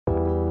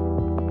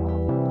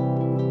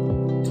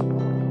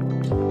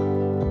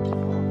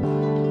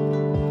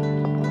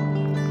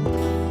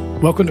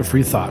Welcome to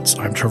Free Thoughts.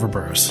 I'm Trevor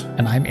Burrus.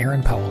 And I'm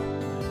Aaron Powell.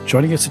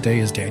 Joining us today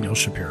is Daniel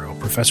Shapiro,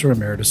 Professor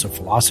Emeritus of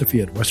Philosophy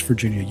at West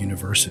Virginia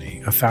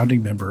University, a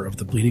founding member of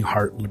the Bleeding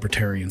Heart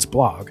Libertarians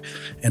blog,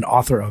 and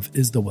author of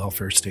Is the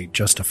Welfare State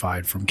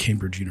Justified from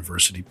Cambridge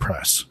University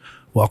Press.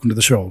 Welcome to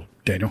the show,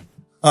 Daniel.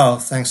 Oh,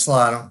 thanks a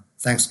lot.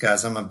 Thanks,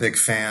 guys. I'm a big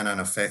fan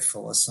and a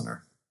faithful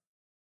listener.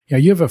 Yeah,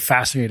 you have a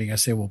fascinating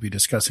essay we'll be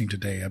discussing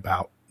today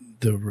about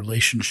the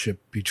relationship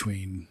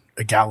between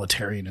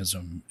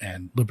egalitarianism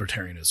and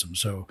libertarianism.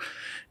 So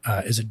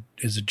is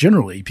it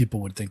generally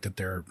people would think that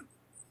they're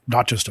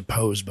not just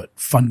opposed, but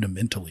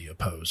fundamentally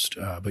opposed.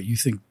 But you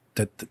think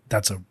that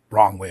that's a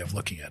wrong way of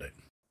looking at it.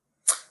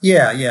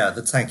 Yeah.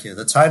 Thank you.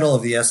 The title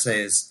of the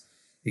essay is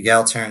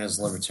Egalitarianism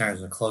and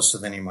Libertarianism Closer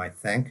Than You Might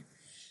Think.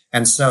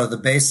 And so the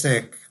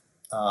basic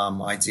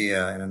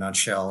idea in a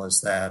nutshell is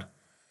that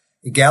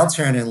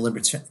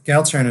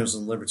egalitarianism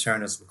and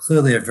libertarianism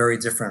clearly are very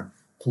different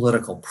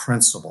political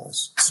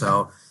principles.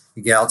 So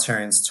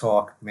egalitarians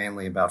talk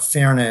mainly about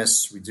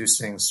fairness,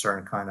 reducing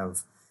certain kind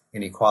of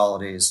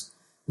inequalities.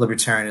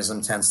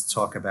 Libertarianism tends to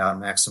talk about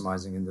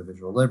maximizing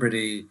individual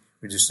liberty,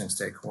 reducing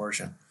state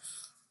coercion.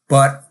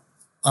 But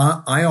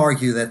I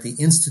argue that the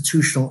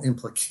institutional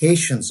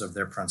implications of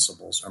their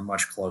principles are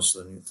much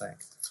closer than you think.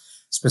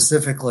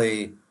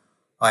 Specifically,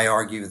 I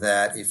argue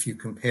that if you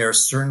compare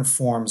certain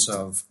forms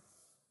of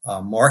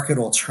market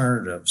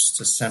alternatives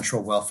to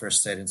central welfare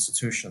state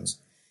institutions,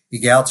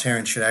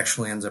 egalitarians should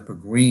actually end up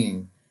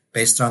agreeing,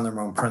 based on their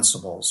own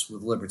principles,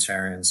 with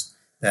libertarians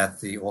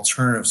that the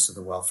alternatives to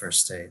the welfare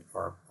state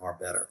are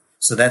better.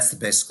 So that's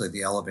basically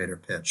the elevator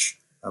pitch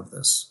of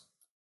this.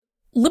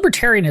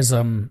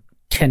 Libertarianism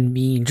can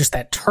mean, just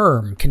that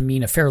term can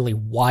mean a fairly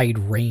wide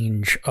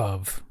range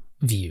of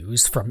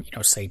views from,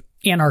 say,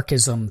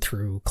 anarchism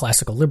through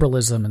classical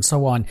liberalism and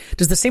so on.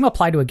 Does the same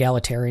apply to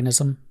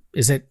egalitarianism?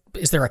 Is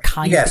there a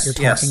kind that you're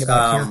talking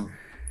about here?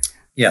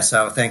 Yes,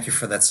 thank you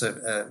for that. So,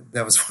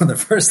 that was one of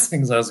the first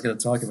things I was going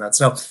to talk about.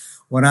 So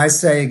when I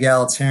say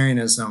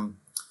egalitarianism,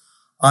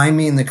 I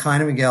mean the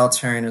kind of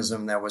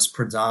egalitarianism that was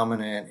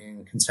predominant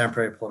in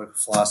contemporary political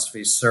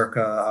philosophy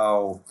circa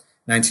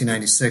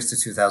 1996 to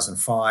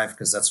 2005,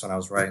 because that's when I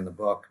was writing the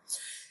book.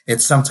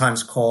 It's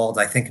sometimes called,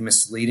 I think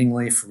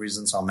misleadingly for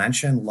reasons I'll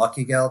mention, luck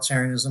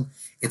egalitarianism.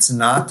 It's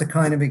not the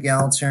kind of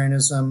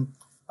egalitarianism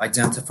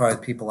identified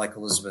with people like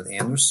Elizabeth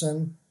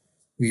Anderson,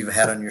 who you've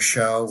had on your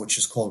show, which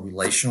is called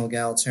relational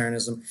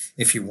egalitarianism.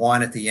 If you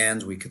want, at the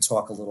end, we could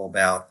talk a little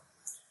about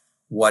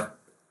what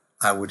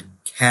I would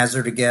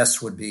hazard a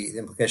guess would be the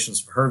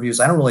implications of her views.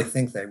 I don't really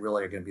think they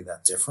really are going to be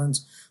that different.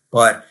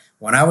 But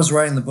when I was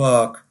writing the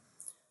book,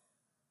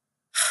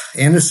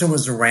 Anderson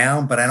was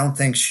around, but I don't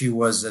think she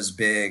was as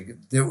big.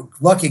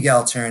 Luck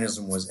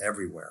egalitarianism was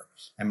everywhere.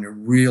 I mean, it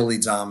really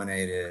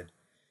dominated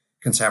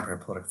contemporary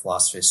political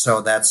philosophy. So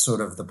that's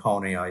sort of the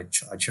pony I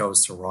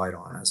chose to ride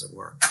on, as it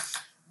were.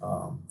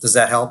 Does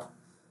that help?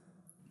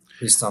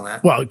 Based on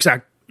that? Well,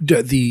 exactly.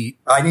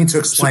 I need to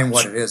explain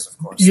what it is, of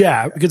course.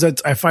 Yeah, because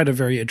I find it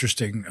very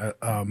interesting.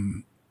 I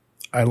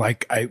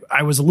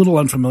was a little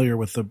unfamiliar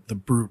with the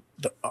brute,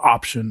 the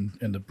option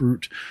and the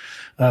brute,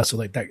 so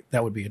like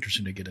that would be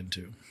interesting to get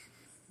into.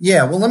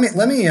 Yeah, well,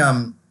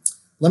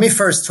 let me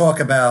first talk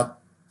about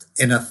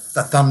in a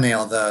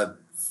thumbnail the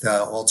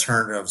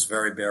alternatives,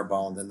 very bare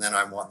boned, and then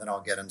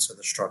I'll get into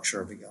the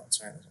structure of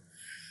egalitarianism.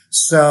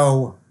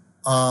 So,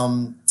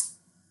 the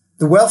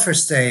welfare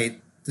state.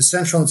 The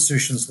central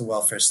institutions of the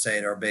welfare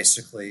state are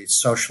basically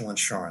social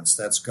insurance.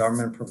 That's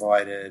government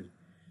provided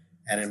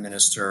and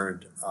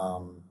administered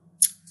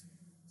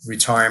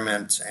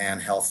retirement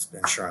and health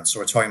insurance. So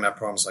we're talking about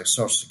programs like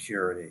Social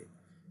Security,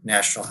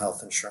 National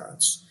Health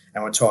Insurance,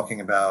 and we're talking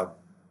about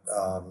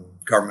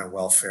government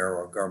welfare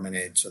or government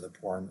aid to the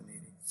poor and the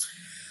needy.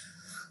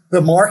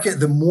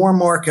 The more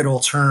market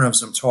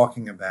alternatives I'm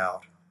talking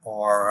about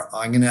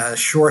a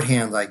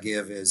shorthand I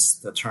give is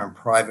the term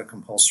private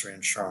compulsory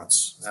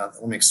insurance. Now,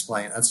 let me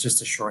explain. That's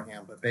just a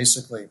shorthand, but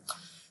basically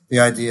the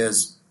idea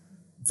is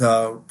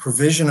the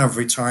provision of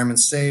retirement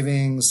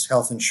savings,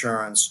 health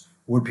insurance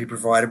would be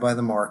provided by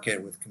the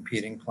market with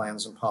competing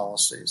plans and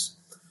policies.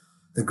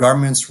 The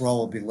government's role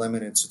will be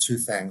limited to two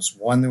things.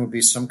 One, there would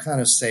be some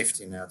kind of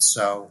safety net.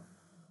 So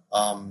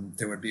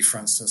there would be, for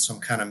instance, some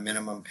kind of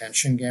minimum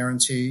pension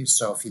guarantee.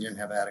 So if you didn't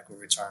have adequate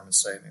retirement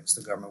savings,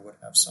 the government would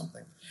have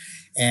something.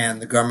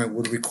 And the government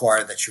would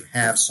require that you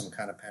have some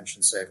kind of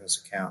pension savings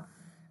account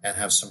and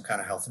have some kind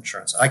of health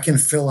insurance. I can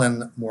fill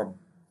in more,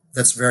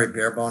 that's very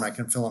bare bone. I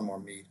can fill in more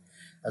meat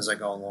as I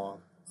go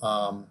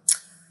along.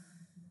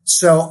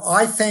 So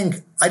I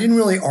think I didn't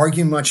really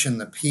argue much in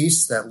the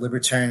piece that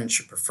libertarians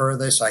should prefer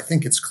this. I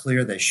think it's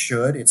clear they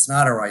should. It's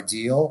not our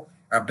ideal.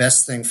 Our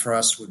best thing for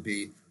us would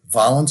be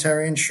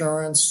voluntary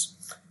insurance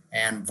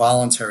and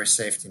voluntary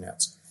safety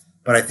nets.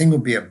 But I think it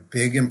would be a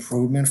big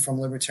improvement from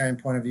a libertarian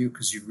point of view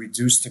because you'd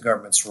reduce the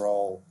government's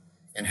role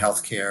in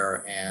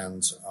healthcare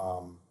and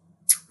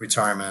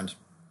retirement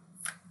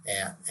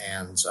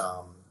and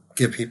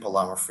give people a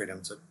lot more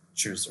freedom to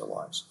choose their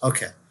lives.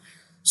 Okay.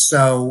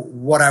 So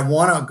what I'm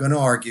going to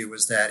argue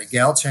is that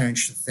egalitarians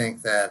should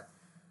think that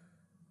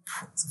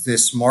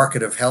this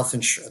market of health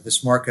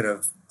insurance,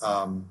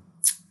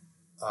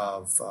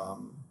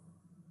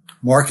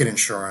 market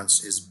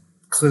insurance is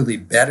clearly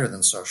better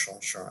than social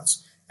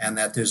insurance, and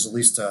that there's at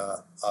least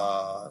a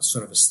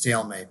sort of a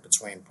stalemate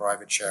between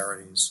private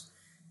charities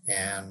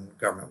and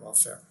government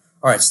welfare.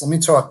 All right, so let me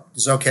talk.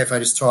 Is it okay if I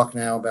just talk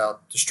now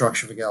about the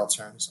structure of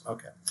egalitarianism?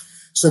 Okay.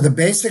 So the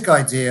basic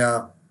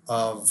idea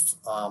of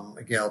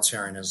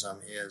egalitarianism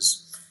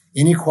is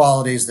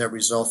inequalities that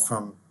result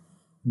from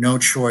no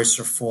choice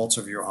or fault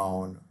of your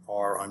own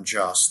are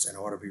unjust and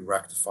ought to be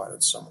rectified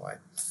in some way.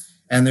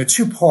 And there are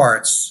two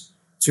parts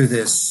to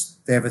this.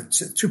 They have a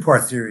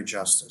two-part theory of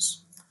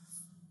justice.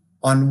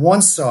 On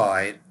one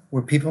side,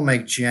 where people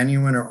make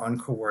genuine or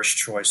uncoerced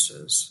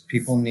choices,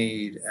 people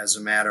need, as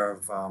a matter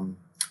of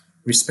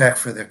respect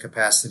for their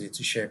capacity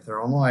to shape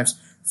their own lives,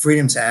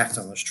 freedom to act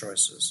on those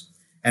choices.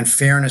 And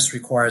fairness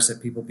requires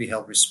that people be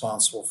held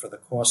responsible for the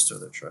cost of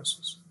their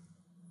choices.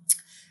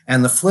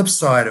 And the flip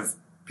side of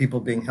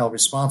people being held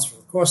responsible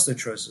for the cost of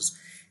their choices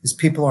is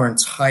people are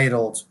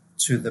entitled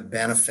to the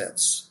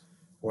benefits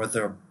or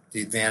the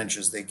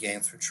advantages they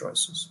gain through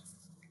choices.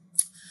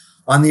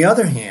 On the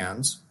other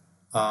hand,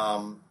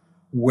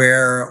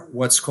 where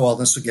what's called,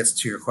 this gets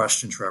to your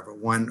question, Trevor,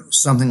 when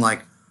something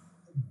like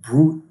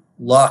brute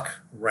luck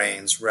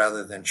reigns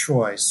rather than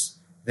choice,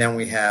 then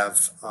we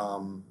have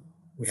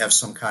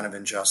some kind of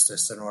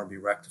injustice that ought to be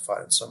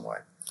rectified in some way.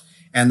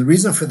 And the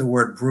reason for the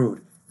word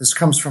brute, this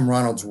comes from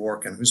Ronald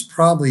Dworkin, who's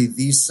probably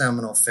the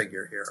seminal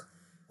figure here,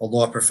 a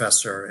law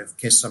professor, in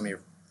case some of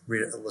your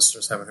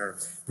listeners haven't heard,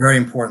 very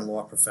important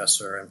law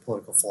professor and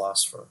political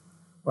philosopher,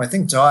 who I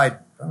think died,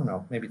 I don't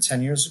know, maybe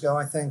 10 years ago,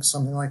 I think,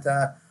 something like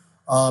that.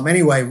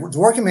 Anyway,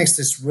 Dworkin makes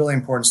this really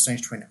important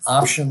distinction between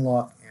option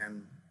luck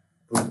and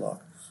brute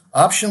luck.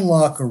 Option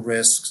luck or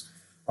risks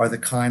are the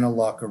kind of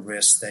luck or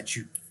risks that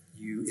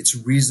it's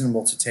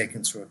reasonable to take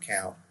into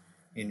account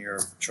in your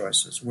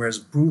choices. Whereas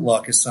brute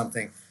luck is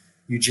something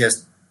you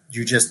just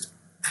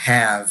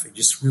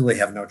really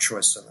have no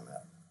choice in the matter.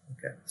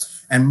 Okay.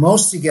 And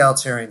most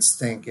egalitarians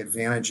think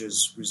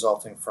advantages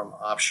resulting from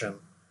option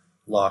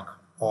luck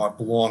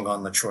belong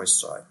on the choice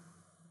side.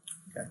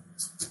 Okay.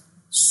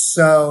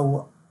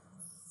 So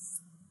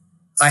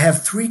I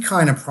have three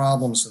kind of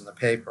problems in the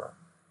paper.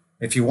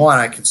 If you want,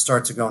 I can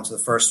start to go into the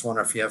first one,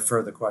 or if you have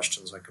further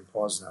questions, I can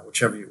pause now,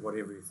 whatever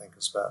you think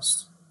is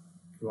best.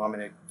 Do you want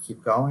me to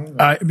keep going?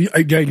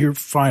 Yeah, you're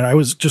fine. I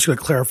was just going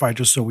to clarify,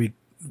 just so we're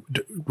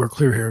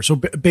clear here. So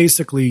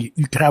basically,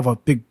 you could have a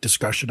big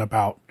discussion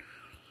about,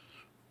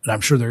 and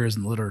I'm sure there is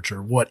in the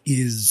literature, what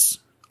is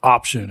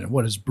option and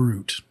what is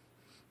brute.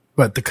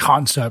 But the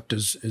concept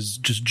is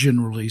just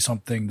generally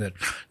something that,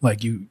 like,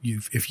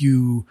 if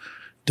you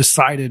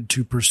decided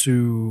to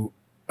pursue,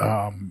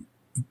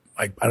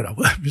 I don't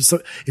know,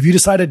 so if you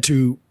decided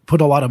to put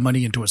a lot of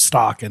money into a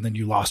stock and then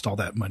you lost all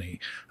that money,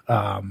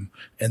 and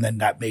then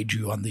that made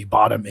you on the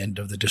bottom end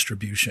of the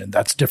distribution,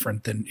 that's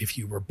different than if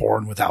you were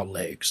born without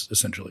legs,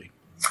 essentially.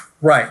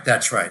 Right.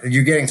 That's right.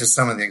 You're getting to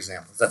some of the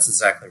examples. That's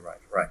exactly right.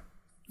 Right.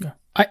 Yeah.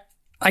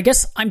 I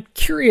guess I'm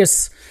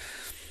curious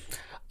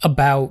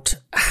about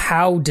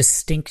how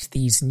distinct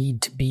these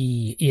need to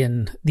be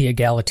in the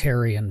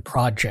egalitarian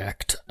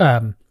project,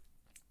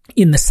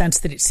 in the sense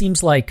that it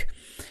seems like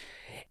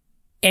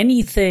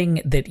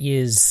anything that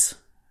is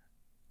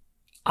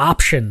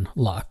option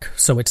luck,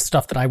 so it's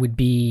stuff that I would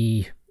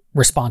be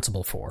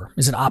responsible for.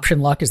 Is it option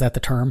luck? Is that the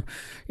term?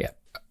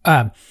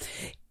 Yeah.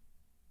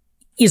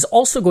 Is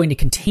also going to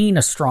contain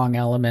a strong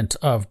element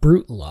of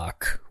brute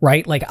luck,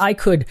 right? Like I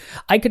could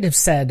have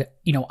said,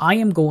 I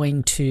am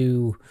going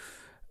to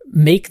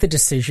make the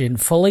decision,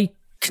 fully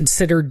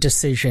considered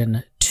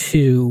decision,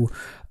 to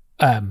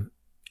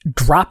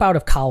drop out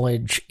of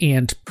college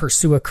and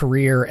pursue a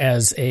career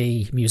as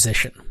a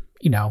musician.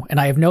 And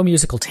I have no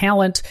musical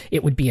talent.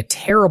 It would be a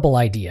terrible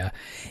idea.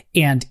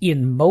 And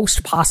in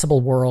most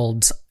possible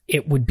worlds,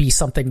 it would be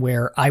something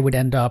where I would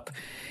end up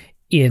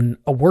in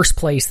a worse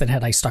place than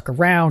had I stuck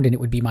around, and it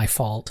would be my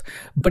fault.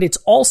 But it's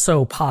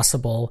also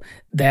possible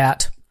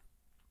that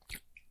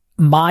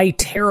my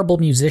terrible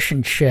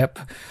musicianship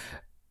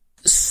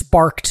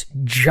sparked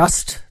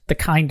just the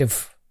kind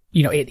of,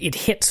 it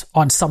hit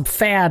on some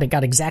fad and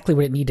got exactly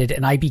what it needed,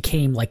 and I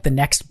became like the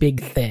next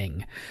big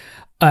thing.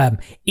 And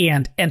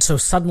so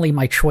suddenly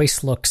my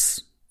choice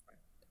looks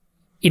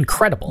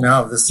incredible.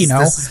 No, this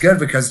is good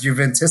because you've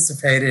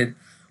anticipated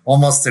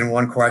almost in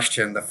one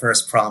question the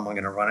first problem I'm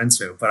going to run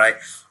into. But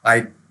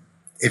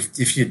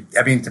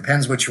it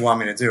depends what you want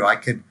me to do.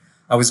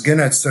 I was going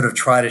to sort of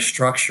try to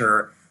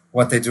structure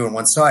what they do on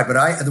one side, but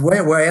the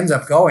way where I end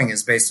up going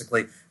is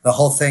basically the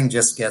whole thing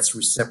just gets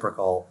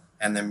reciprocal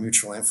and then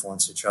mutually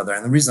influence each other.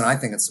 And the reason I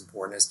think it's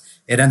important is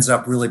it ends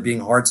up really being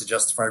hard to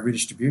justify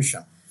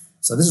redistribution.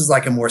 So this is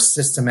like a more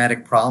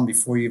systematic problem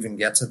before you even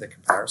get to the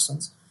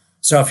comparisons.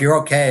 So if you're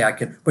okay,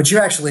 but you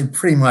actually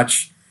pretty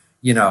much,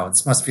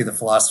 this must be the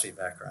philosophy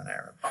background,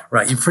 Aaron,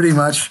 right? You pretty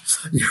much,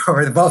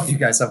 both of you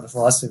guys have the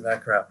philosophy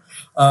background.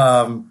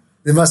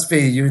 It must be,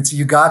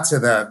 you got to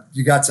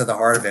the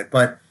heart of it,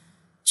 but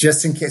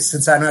just in case,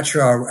 since I'm not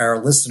sure our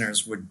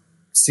listeners would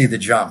see the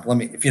jump.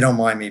 If you don't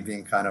mind me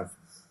being kind of,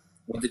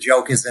 what the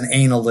joke is, an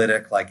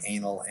analytic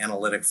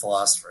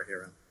philosopher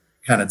here, and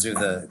kind of do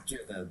the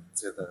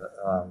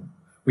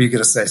what are you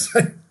going to say?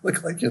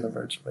 Look like you're the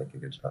verge of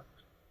making a joke.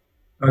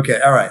 Okay.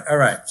 All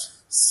right.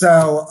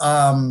 So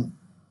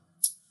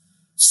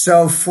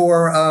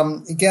for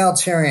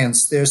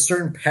egalitarians, there's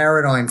certain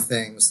paradigm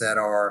things that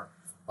are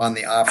on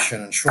the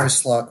option and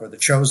choice luck or the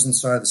chosen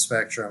side of the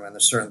spectrum, and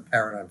there's certain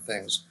paradigm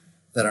things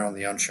that are on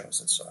the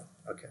unchosen side.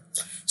 Okay.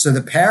 So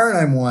the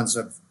paradigm ones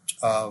of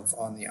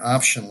on the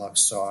option luck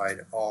side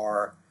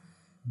are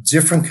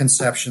different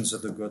conceptions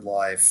of the good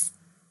life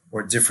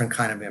or different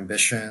kind of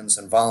ambitions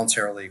and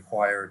voluntarily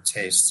acquired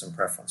tastes and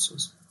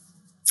preferences.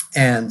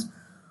 And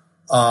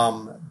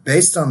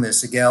based on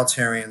this,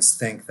 egalitarians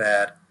think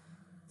that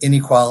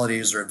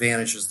inequalities or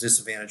advantages,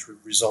 disadvantages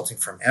resulting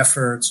from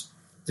efforts,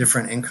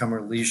 different income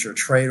or leisure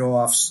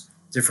trade-offs,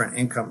 different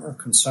income or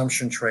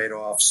consumption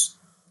trade-offs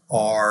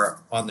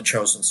are on the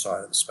chosen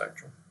side of the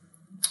spectrum.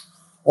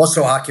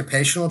 Also,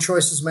 occupational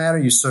choices matter.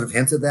 You sort of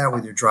hinted that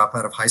with your drop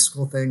out of high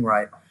school thing,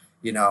 right?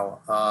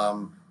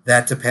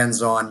 That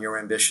depends on your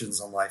ambitions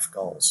and life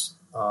goals.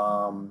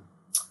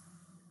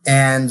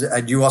 And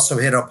you also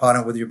hit upon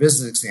it with your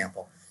business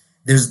example.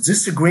 There's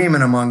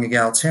disagreement among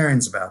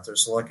egalitarians about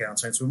this, select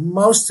egalitarians, but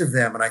most of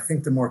them, and I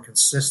think the more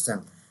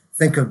consistent,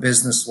 think of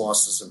business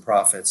losses and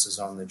profits as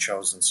on the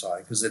chosen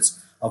side because it's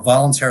a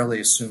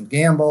voluntarily assumed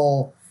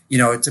gamble.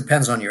 It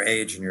depends on your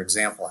age and your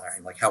example,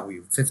 Aaron. Like how were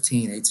you,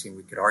 15, 18,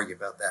 we could argue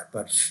about that.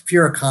 But if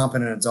you're a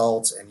competent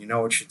adult and you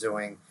know what you're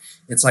doing,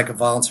 it's like a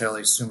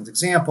voluntarily assumed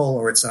example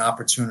or it's an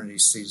opportunity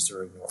seized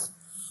or ignored.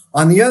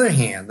 On the other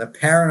hand, the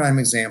paradigm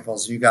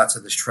examples, you got to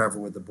this, Trevor,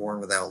 with the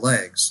born without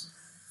legs.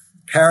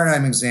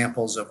 Paradigm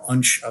examples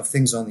of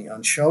things on the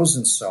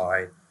unchosen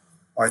side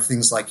are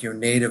things like your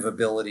native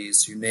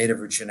abilities, your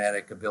native or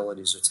genetic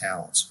abilities or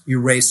talents, your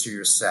race or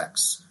your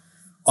sex,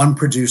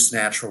 unproduced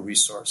natural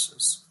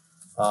resources.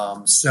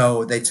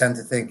 So they tend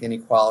to think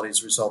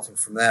inequalities resulting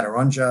from that are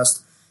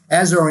unjust,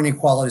 as are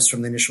inequalities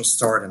from the initial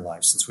start in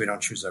life, since we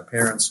don't choose our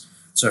parents.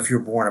 So if you're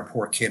born a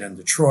poor kid in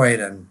Detroit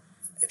and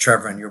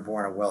Trevor, and you're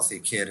born a wealthy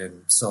kid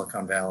in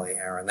Silicon Valley,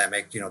 Aaron,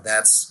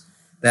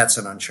 that's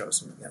an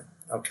unchosen again.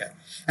 Okay.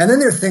 And then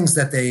there are things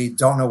that they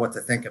don't know what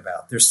to think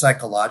about. There's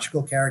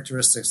psychological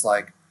characteristics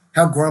like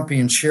how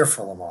grumpy and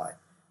cheerful am I?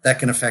 That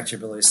can affect your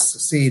ability to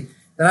succeed.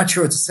 They're not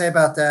sure what to say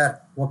about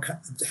that.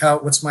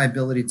 What's my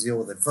ability to deal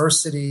with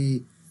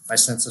adversity, my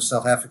sense of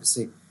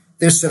self-efficacy?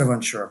 They're sort of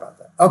unsure about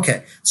that.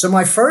 Okay. So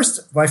my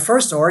first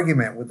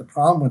argument with the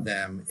problem with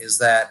them is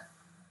that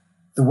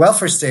the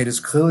welfare state is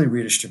clearly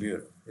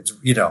redistributive. It's,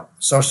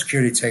 Social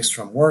Security takes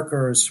from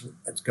workers,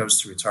 it goes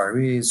to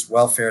retirees,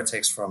 welfare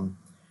takes from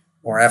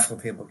more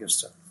affluent people, gives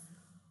to.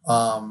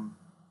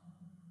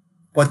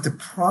 But the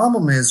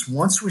problem is,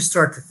 once we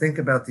start to think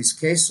about these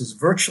cases,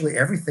 virtually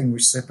everything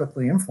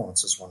reciprocally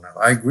influences one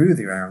another. I agree with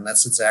you, Aaron.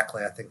 That's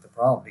exactly, I think, the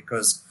problem.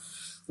 Because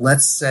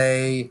let's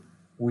say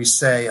we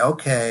say,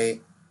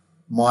 okay,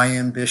 my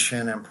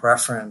ambition and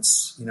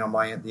preference,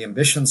 the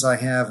ambitions I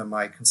have and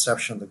my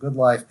conception of the good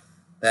life,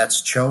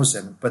 that's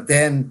chosen. But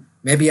then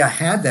maybe I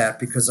had that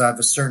because I have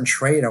a certain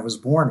trait I was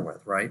born with,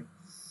 right?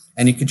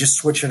 And you could just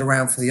switch it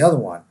around for the other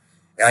one.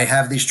 I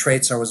have these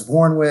traits I was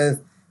born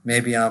with.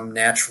 Maybe I'm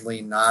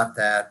naturally not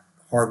that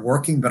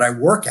hardworking, but I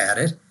work at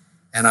it,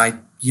 and I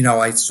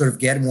sort of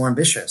get more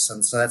ambitious,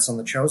 and so that's on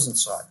the chosen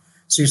side.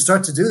 So you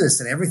start to do this,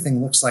 and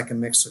everything looks like a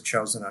mix of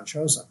chosen and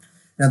unchosen.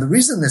 Now, the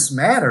reason this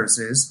matters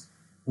is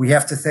we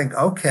have to think,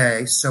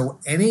 okay, so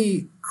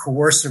any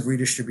coercive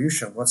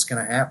redistribution, what's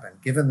going to happen?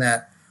 Given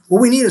that what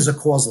we need is a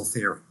causal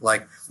theory.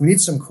 Like we need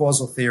some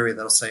causal theory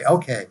that'll say,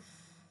 okay,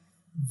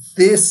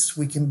 this,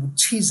 we can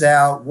tease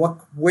out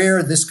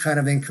where this kind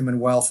of income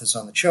and wealth is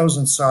on the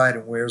chosen side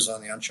and where's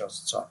on the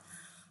unchosen side.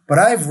 But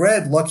I've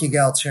read lucky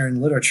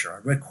egalitarian literature.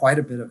 I've read quite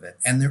a bit of it,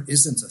 and there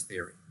isn't a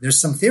theory. There's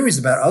some theories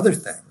about other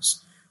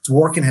things.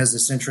 Dworkin has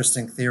this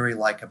interesting theory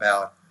like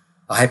about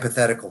a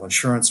hypothetical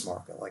insurance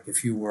market. Like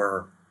if you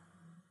were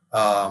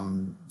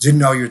didn't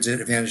know your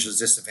advantages,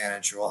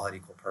 disadvantages, you all had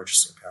equal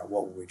purchasing power,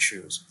 what would we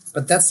choose?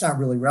 But that's not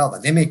really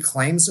relevant. They make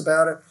claims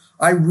about it.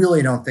 I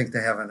really don't think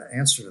they have an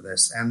answer to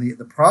this. And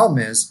the problem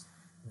is,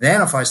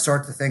 then if I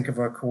start to think of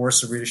a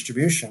coercive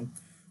redistribution,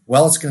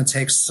 well, it's going to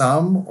take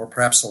some or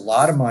perhaps a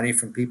lot of money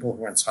from people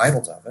who are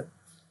entitled of it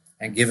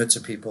and give it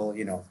to people,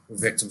 who are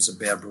victims of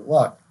bad brute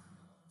luck.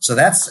 So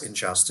that's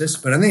injustice.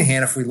 But on the other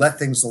hand, if we let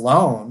things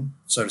alone,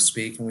 so to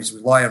speak, and we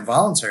rely on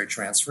voluntary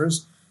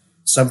transfers,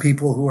 some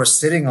people who are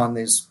sitting on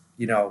these,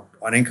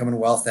 on income and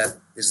wealth that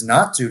is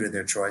not due to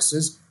their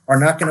choices are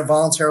not going to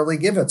voluntarily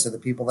give it to the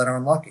people that are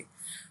unlucky.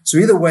 So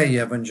either way, you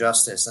have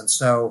injustice. And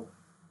so,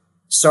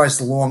 sorry,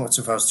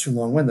 if I was too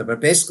long-winded, but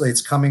basically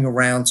it's coming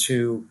around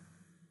to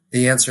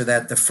the answer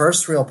that the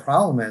first real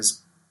problem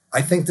is,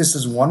 I think this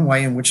is one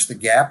way in which the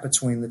gap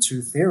between the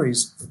two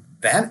theories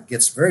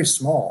gets very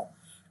small.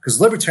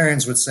 Because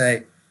libertarians would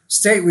say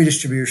state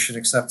redistribution,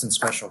 except in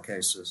special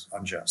cases,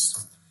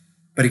 unjust.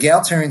 But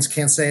egalitarians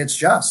can't say it's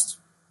just.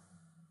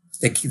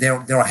 They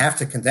don't have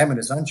to condemn it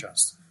as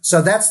unjust.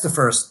 So that's the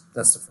first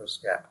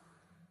gap.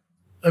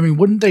 I mean,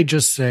 wouldn't they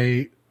just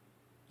say,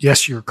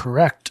 yes, you're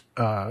correct.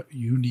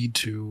 You need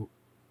to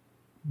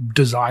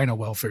design a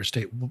welfare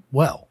state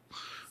well.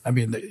 I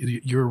mean,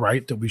 you're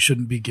right that we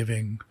shouldn't be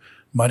giving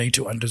money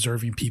to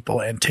undeserving people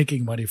and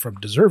taking money from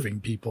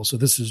deserving people. So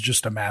this is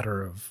just a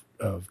matter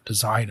of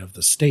design of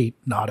the state,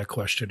 not a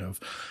question of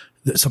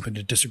something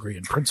to disagree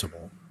in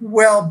principle.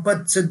 Well,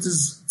 but it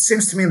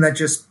seems to me that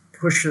just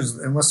pushes,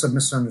 unless I'm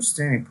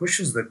misunderstanding,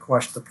 pushes the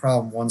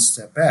problem one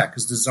step back,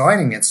 because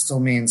designing it still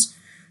means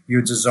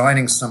you're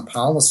designing some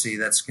policy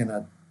that's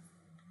going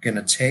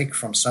to take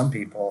from some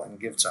people and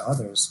give to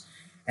others.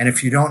 And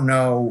if you don't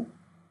know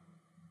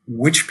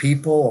which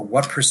people or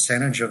what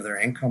percentage of their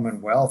income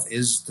and wealth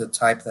is the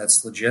type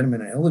that's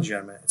legitimate and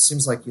illegitimate, it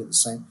seems like you're the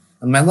same.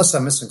 Unless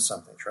I'm missing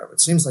something, Trevor,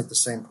 it seems like the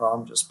same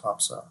problem just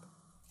pops up.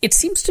 It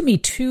seems to me,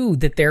 too,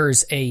 that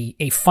there's a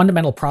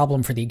fundamental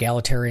problem for the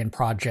egalitarian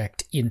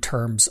project in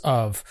terms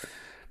of,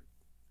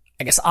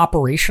 I guess,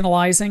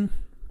 operationalizing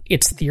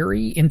its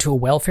theory into a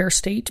welfare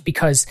state.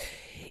 Because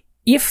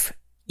if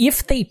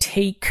they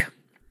take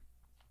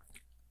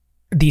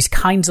these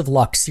kinds of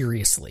luck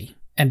seriously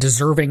and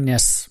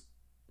deservingness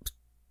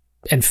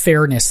and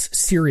fairness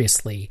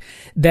seriously,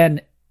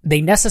 then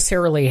they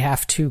necessarily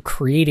have to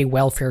create a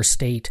welfare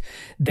state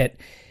that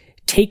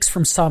takes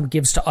from some,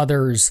 gives to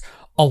others,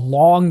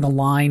 along the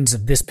lines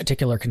of this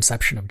particular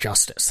conception of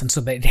justice. And so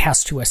that it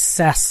has to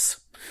assess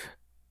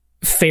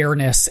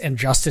fairness and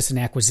justice in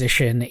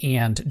acquisition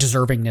and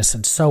deservingness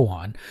and so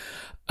on.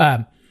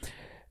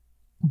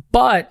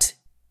 But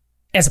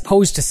as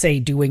opposed to, say,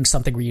 doing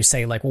something where you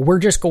say, like, well, we're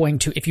just going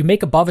to, if you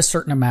make above a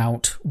certain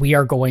amount, we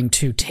are going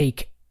to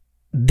take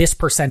this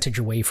percentage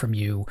away from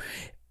you.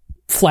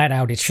 Flat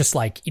out, it's just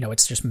like,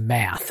 it's just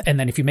math. And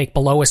then if you make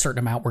below a certain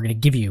amount, we're going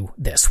to give you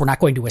this. We're not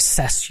going to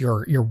assess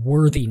your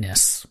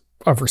worthiness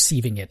of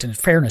receiving it in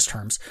fairness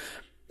terms.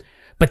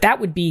 But that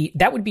would be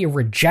a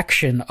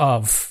rejection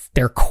of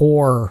their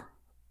core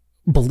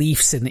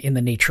beliefs in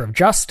the nature of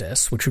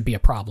justice, which would be a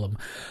problem.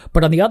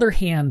 But on the other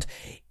hand,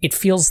 it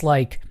feels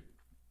like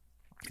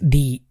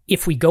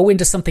if we go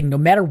into something, no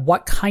matter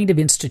what kind of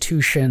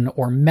institution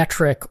or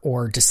metric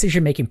or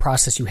decision-making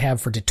process you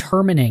have for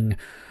determining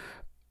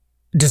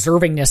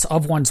deservingness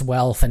of one's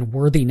wealth and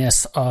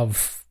worthiness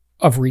of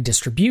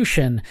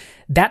redistribution,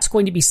 that's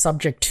going to be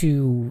subject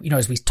to,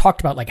 as we talked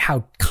about, like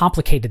how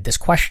complicated this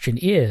question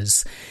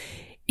is.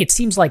 It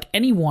seems like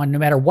anyone, no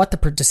matter what the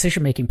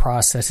decision-making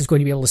process, is going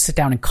to be able to sit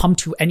down and come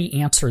to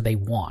any answer they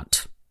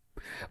want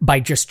by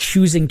just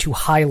choosing to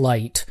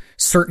highlight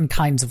certain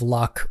kinds of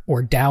luck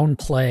or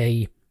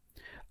downplay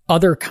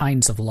other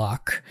kinds of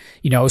luck.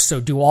 So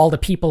do all the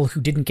people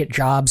who didn't get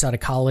jobs out of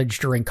college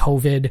during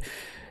COVID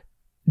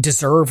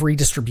deserve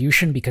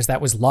redistribution because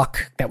that was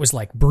luck, that was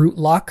like brute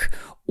luck?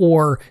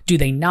 Or do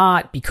they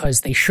not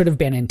because they should have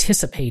been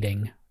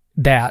anticipating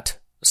that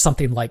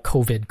something like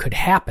COVID could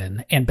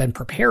happen and been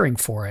preparing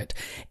for it?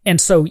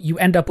 And so you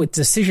end up with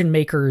decision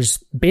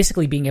makers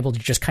basically being able to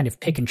just kind of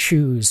pick and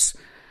choose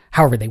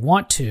however they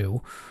want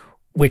to,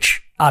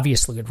 which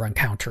obviously would run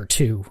counter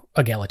to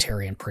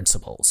egalitarian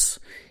principles.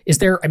 Is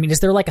there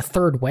like a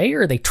third way,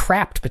 or are they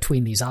trapped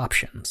between these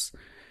options?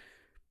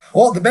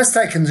 Well, the best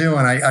I can do,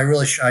 and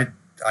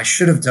I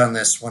should have done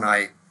this when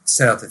I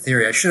set out the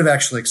theory. I should have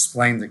actually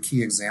explained the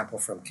key example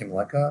from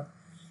Kymlicka,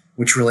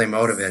 which really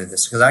motivated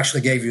this, because I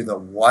actually gave you the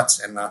what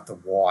and not the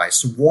why.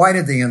 So why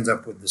did they end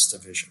up with this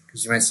division?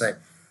 Because you might say,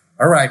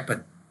 all right,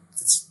 but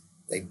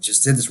they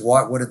just did this.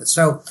 What did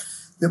so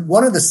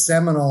one of the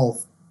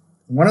seminal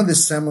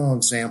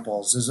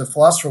examples is a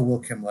philosopher,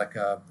 Will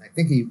Kymlicka. I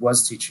think he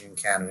was teaching in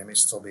Canada. He may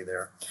still be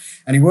there.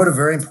 And he wrote a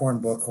very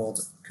important book called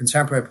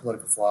Contemporary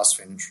Political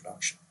Philosophy and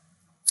Introduction.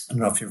 I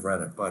don't know if you've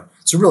read it, but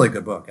it's a really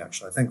good book,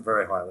 actually. I think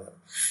very highly of it.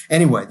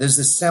 Anyway, there's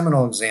this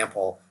seminal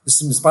example. This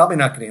is probably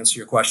not going to answer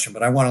your question,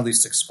 but I want to at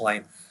least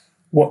explain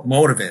what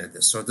motivated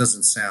this so it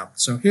doesn't sound.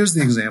 So here's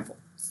the example.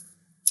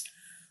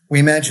 We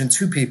imagine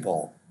two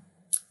people,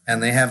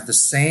 and they have the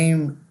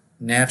same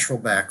natural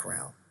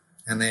background,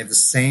 and they have the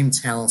same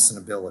talents and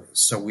abilities.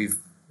 So we've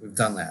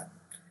done that.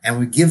 And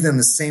we give them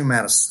the same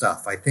amount of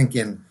stuff, I think,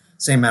 in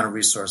same amount of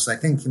resources. I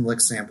think in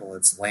Lick's example,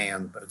 it's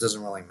land, but it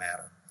doesn't really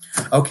matter.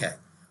 Okay.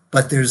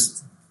 But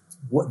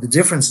the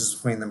differences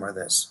between them are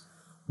this.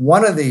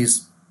 One of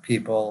these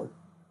people,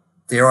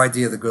 their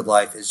idea of the good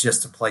life is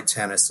just to play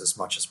tennis as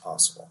much as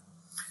possible.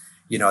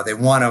 They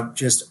want to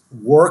just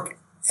work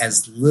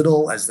as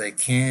little as they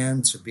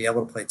can to be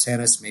able to play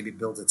tennis, maybe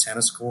build a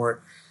tennis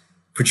court.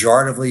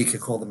 Pejoratively, you could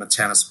call them a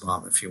tennis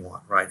bum if you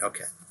want, right?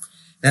 Okay.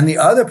 Then the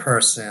other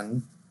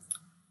person,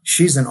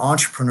 she's an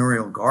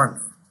entrepreneurial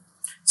gardener.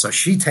 So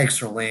she takes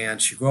her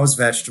land, she grows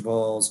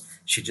vegetables,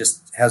 she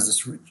just has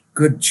this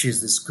good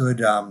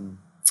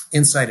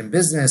insight in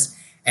business,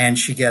 and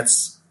she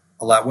gets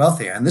a lot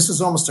wealthier. And this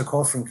is almost a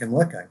quote from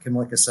Kymlicka.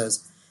 Kymlicka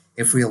says,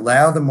 if we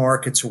allow the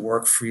market to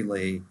work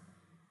freely,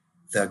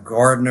 the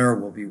gardener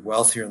will be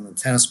wealthier than the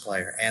tennis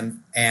player.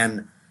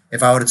 And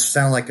if I were to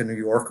sound like a New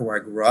Yorker where I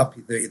grew up,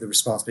 the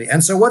response would be,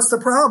 and so what's the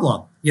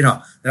problem?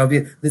 There'll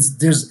be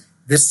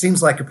this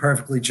seems like a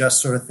perfectly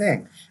just sort of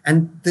thing.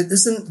 And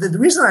the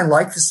reason I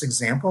like this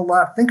example a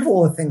lot, think of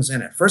all the things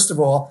in it. First of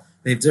all,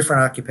 they have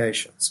different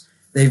occupations.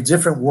 They have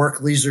different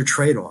work-leisure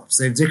trade-offs.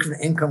 They have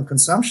different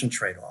income-consumption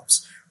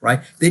trade-offs,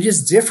 right? They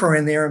just differ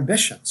in their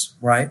ambitions,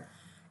 right?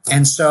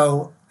 And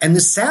so, and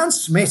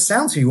this may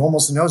sound to you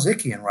almost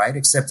Nozickian, right?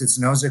 Except it's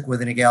Nozick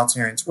with an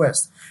egalitarian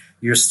twist.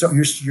 You're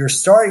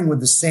starting with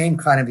the same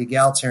kind of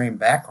egalitarian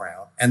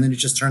background, and then it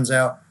just turns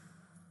out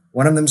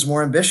one of them's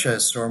more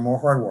ambitious or more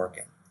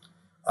hardworking.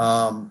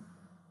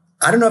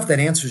 I don't know if that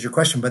answers your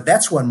question, but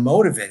that's what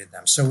motivated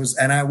them. So,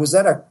 I was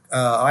at a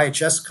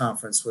IHS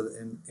conference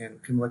in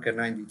Pimlico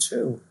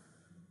 '92,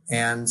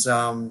 and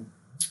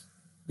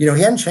he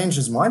hadn't changed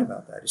his mind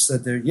about that.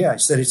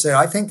 He said,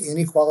 I think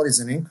inequalities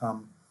in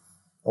income,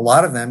 a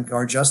lot of them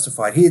are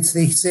justified. He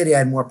said he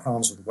had more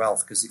problems with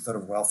wealth because he thought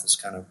of wealth as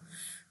kind of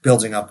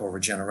building up over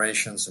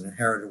generations and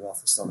inherited wealth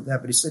and stuff like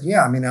that. But he said,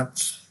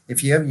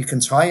 if you can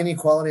tie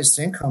inequalities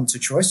to income to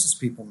choices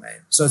people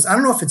made. So I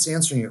don't know if it's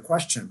answering your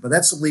question, but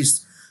that's at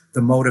least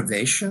the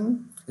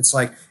motivation. It's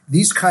like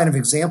these kind of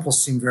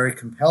examples seem very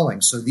compelling.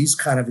 So these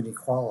kind of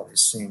inequalities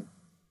seem.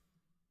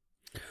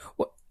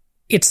 Well,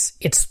 it's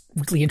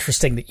really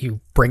interesting that you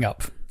bring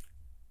up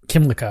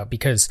Pimlico,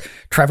 because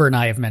Trevor and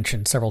I have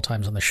mentioned several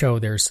times on the show,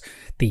 it's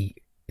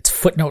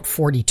footnote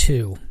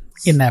 42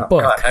 in that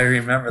book. God, I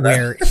remember that.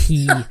 Where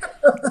he,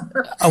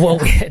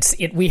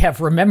 we have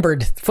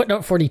remembered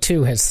footnote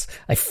 42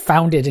 I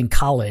found it in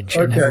college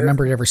and have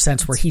remembered it ever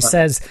since, where he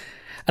says,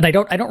 and I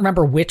don't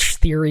remember which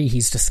theory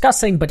he's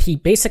discussing, but he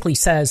basically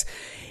says,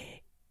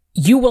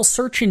 you will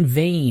search in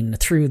vain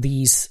through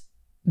these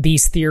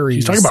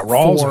theories. He's talking about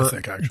Rawls, I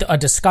think, actually. A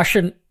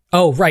discussion.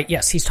 Oh, right.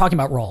 Yes. He's talking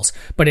about Rawls,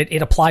 but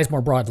it applies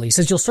more broadly. He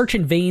says you'll search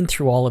in vain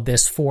through all of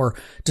this for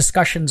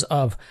discussions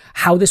of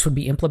how this would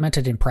be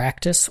implemented in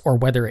practice or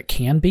whether it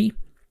can be.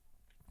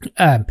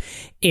 And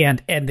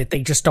that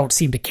they just don't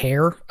seem to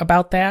care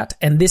about that.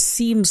 And this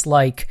seems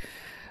like,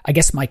 I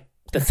guess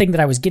the thing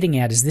that I was getting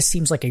at is this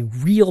seems like a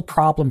real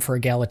problem for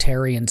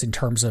egalitarians in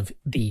terms of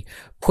the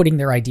putting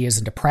their ideas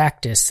into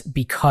practice,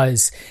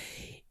 because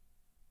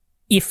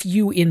if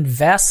you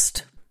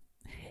invest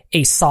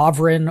a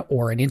sovereign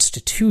or an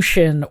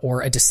institution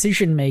or a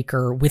decision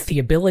maker with the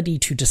ability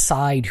to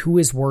decide who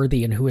is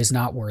worthy and who is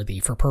not worthy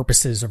for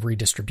purposes of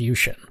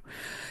redistribution,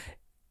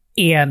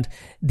 and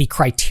the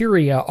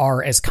criteria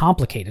are as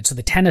complicated. So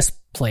the tennis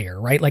player,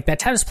 right? Like that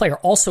tennis player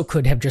also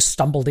could have just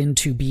stumbled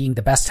into being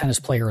the best tennis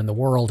player in the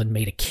world and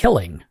made a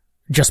killing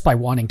just by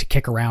wanting to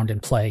kick around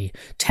and play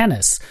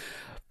tennis.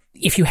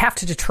 If you have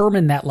to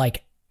determine that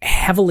like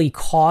heavy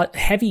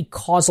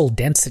causal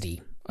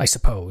density, I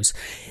suppose,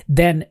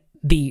 then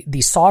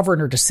the sovereign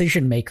or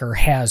decision maker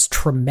has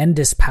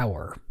tremendous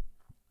power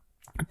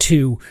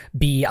to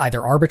be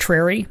either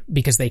arbitrary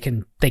because they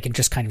can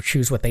just kind of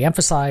choose what they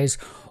emphasize,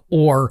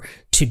 or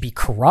to be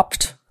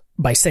corrupt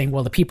by saying,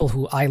 well, the people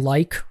who I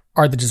like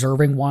are the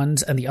deserving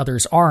ones and the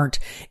others aren't.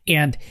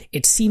 And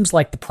it seems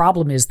like the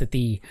problem is that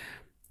the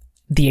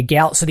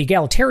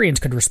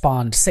egalitarians could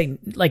respond saying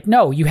like,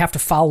 no, you have to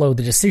follow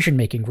the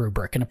decision-making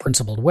rubric in a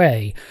principled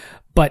way.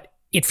 But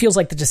it feels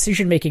like the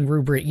decision-making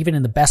rubric, even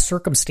in the best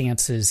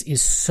circumstances,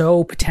 is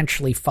so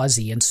potentially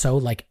fuzzy and so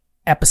like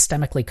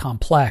epistemically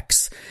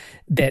complex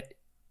that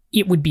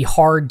it would be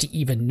hard to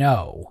even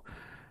know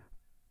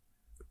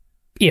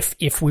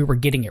if we were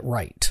getting it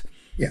right.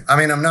 Yeah, I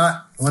mean, in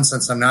one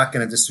sense, I'm not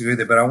going to disagree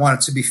with it, but I want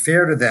it to be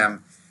fair to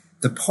them.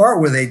 The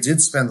part where they did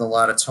spend a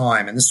lot of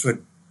time, and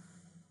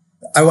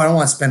I don't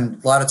want to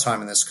spend a lot of time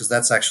on this because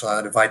that's actually,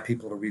 I'd invite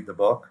people to read the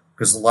book,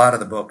 because a lot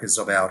of the book is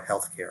about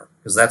healthcare,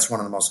 because that's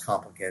one of the most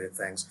complicated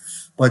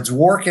things. But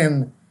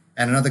Dworkin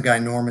and another guy,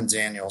 Norman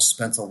Daniels,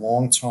 spent a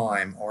long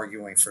time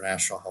arguing for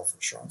national health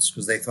insurance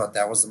because they thought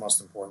that was the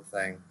most important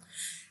thing.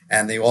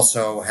 And they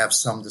also have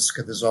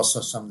there's also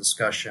some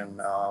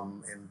discussion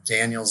in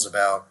Daniels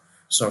about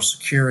Social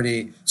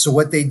Security. So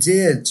what they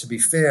did, to be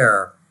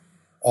fair,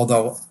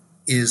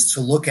 is to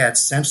look at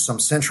some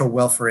central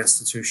welfare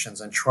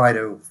institutions and try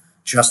to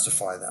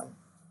justify them.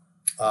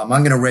 I'm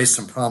going to raise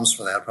some problems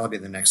for that. Probably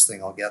the next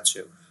thing I'll get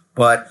to.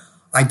 But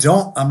I'm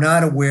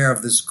not aware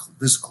of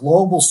this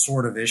global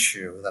sort of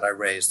issue that I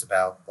raised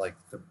about like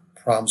the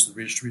problems with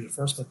redistribution in the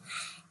first place.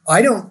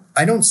 I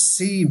don't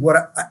see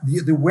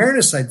the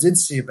awareness I did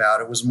see about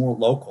it was more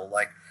local.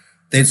 Like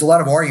there's a lot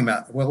of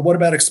argument. Well, what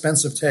about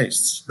expensive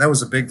tastes? That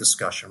was a big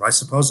discussion. I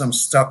suppose I'm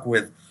stuck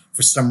with,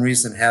 for some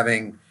reason,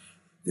 having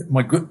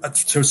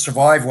to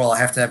survive well, I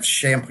have to have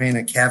champagne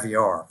and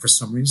caviar for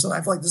some reason. I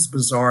have like this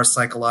bizarre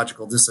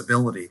psychological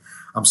disability.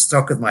 I'm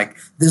stuck with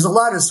there's a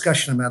lot of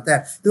discussion about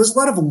that. There was a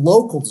lot of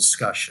local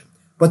discussion,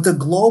 but the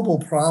global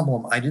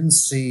problem, I didn't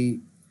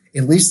see,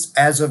 at least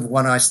as of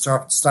when I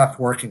stopped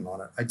working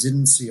on it, I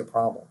didn't see a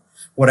problem.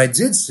 What I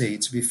did see,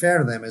 to be fair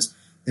to them, is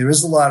there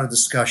is a lot of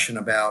discussion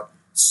about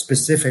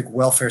specific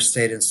welfare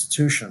state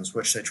institutions,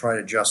 which they try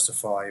to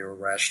justify or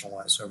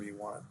rationalize, however you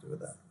want to do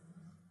with that.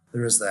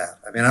 There is that.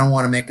 I mean, I don't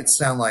want to make it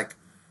sound like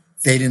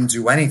they didn't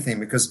do anything,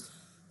 because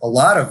a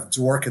lot of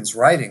Dworkin's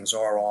writings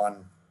are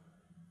on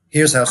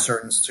here's how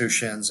certain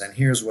institutions, and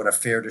here's what a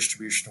fair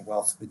distribution of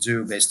wealth would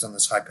do based on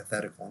this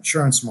hypothetical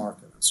insurance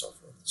market and so forth.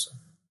 So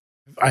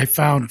I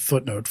found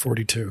footnote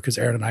 42 because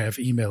Aaron and I have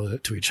emailed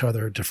it to each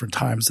other at different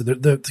times.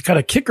 The kind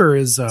of kicker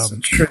is it's a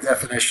true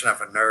definition of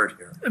a nerd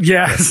here.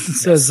 Yeah,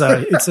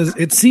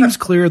 it seems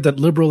clear that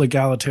liberal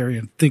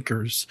egalitarian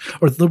thinkers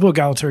or liberal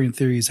egalitarian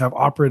theories have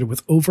operated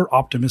with over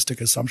optimistic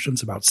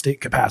assumptions about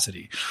state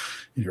capacity.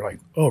 And you're like,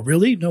 oh,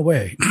 really? No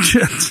way.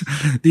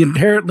 The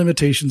inherent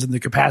limitations in the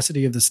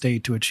capacity of the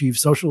state to achieve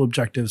social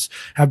objectives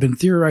have been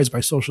theorized by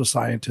social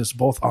scientists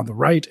both on the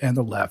right and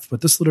the left,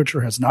 but this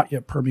literature has not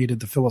yet permeated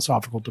the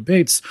philosophical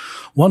debates.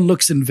 One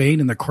looks in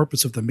vain in the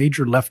corpus of the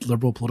major left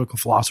liberal political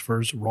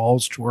philosophers,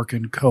 Rawls,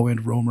 Dworkin,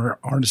 Cohen, Romer,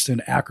 Arneston,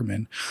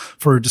 Ackerman,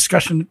 for a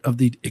discussion of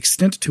the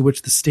extent to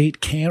which the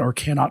state can or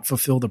cannot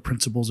fulfill the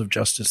principles of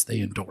justice they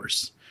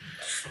endorse.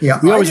 Yeah,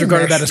 we always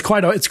regarded that as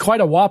quite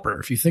a whopper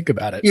if you think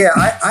about it. Yeah,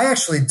 I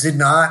actually did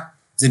not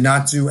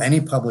do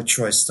any public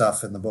choice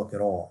stuff in the book at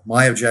all.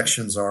 My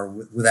objections are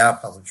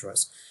without public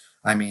choice.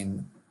 I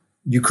mean,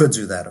 you could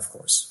do that, of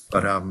course,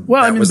 but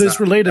it's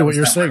related to what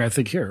you're saying. I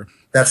think here.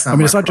 That's not. I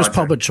mean, it's not just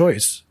public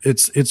choice.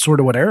 It's sort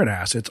of what Aaron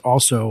asked. It's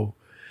also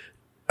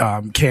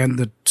can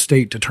the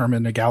state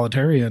determine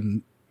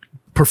egalitarian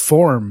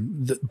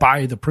perform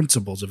by the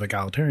principles of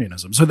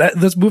egalitarianism. So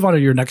let's move on to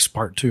your next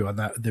part too. On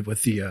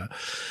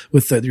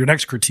that, your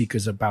next critique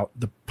is about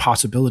the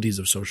possibilities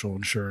of social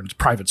insurance,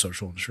 private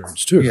social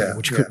insurance too,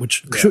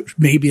 which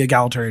maybe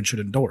egalitarian should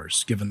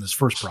endorse, given this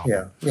first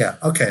problem. Yeah.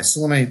 Okay.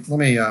 So let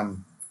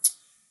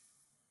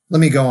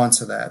me go on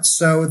to that.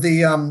 So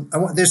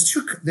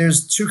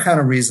there's two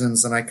kind of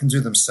reasons, and I can do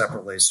them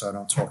separately, so I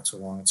don't talk too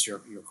long. It's your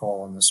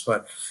call on this,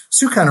 but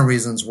two kind of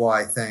reasons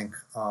why I think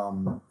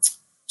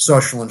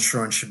social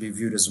insurance should be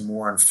viewed as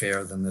more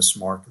unfair than this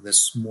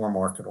more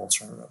market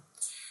alternative.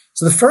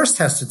 So the first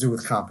has to do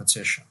with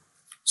competition.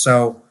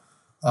 So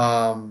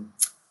in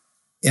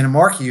a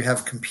market, you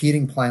have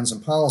competing plans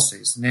and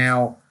policies.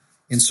 Now,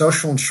 in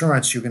social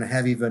insurance, you're going to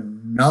have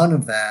even none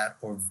of that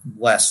or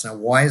less. Now,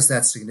 why is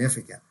that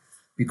significant?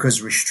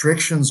 Because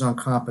restrictions on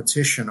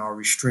competition are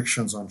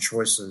restrictions on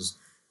choices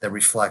that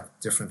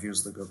reflect different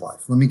views of the good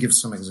life. Let me give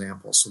some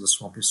examples so this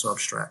won't be so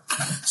abstract.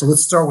 So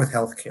let's start with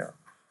healthcare.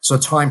 So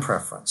time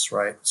preference,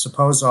 right?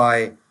 Suppose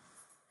I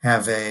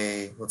have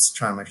let's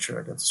try and make sure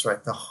I get this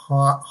right. The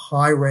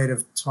high rate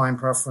of time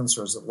preference,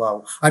 or is it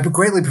low? I would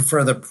greatly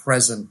prefer the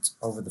present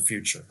over the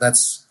future.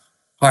 That's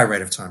high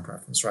rate of time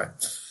preference, right?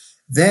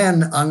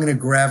 Then I'm going to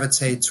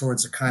gravitate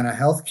towards a kind of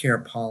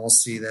healthcare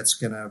policy that's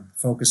going to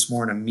focus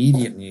more on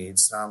immediate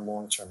needs, not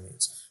long-term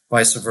needs.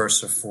 Vice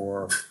versa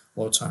for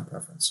low time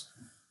preference.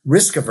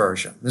 Risk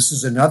aversion. This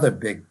is another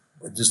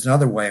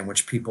way in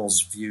which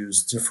people's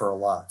views differ a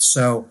lot.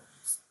 So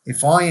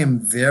if I am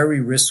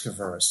very risk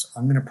averse,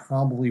 I'm going to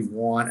probably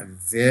want a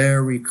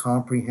very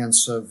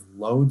comprehensive,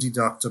 low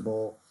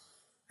deductible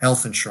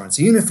health insurance,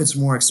 even if it's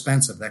more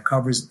expensive, that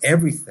covers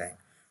everything,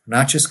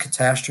 not just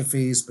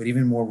catastrophes, but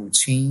even more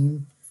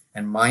routine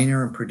and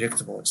minor and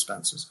predictable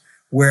expenses.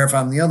 Where if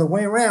I'm the other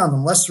way around,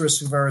 I'm less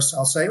risk averse,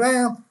 I'll say,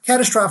 well,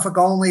 catastrophic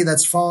only,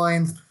 that's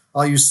fine.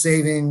 I'll use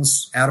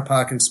savings,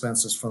 out-of-pocket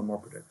expenses for the more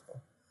predictable.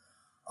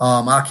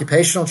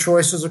 Occupational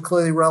choices are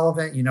clearly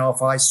relevant.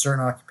 If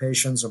certain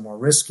occupations are more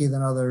risky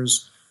than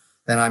others,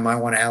 then I might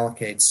want to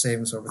allocate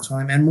savings over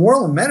time. And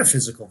moral and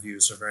metaphysical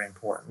views are very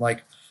important,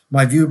 like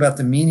my view about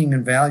the meaning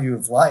and value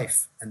of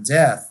life and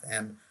death,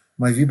 and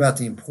my view about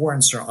the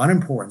importance or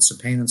unimportance of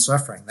pain and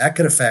suffering. That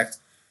could affect,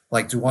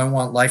 like, do I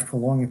want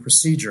life-prolonging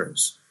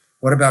procedures?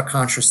 What about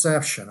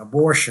contraception,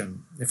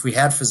 abortion? If we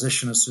had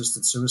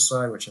physician-assisted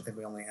suicide, which I think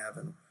we only have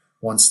in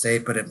one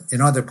state, but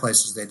in other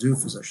places they do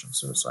physician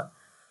suicide.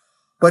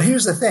 But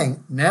here's the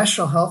thing,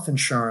 national health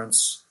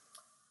insurance,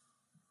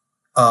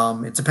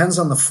 it depends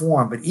on the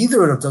form, but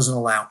either of it doesn't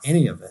allow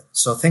any of it.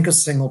 So think of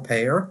single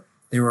payer.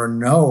 There are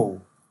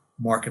no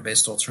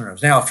market-based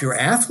alternatives. Now, if you're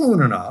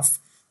affluent enough,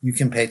 you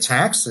can pay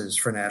taxes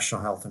for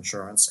national health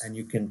insurance, and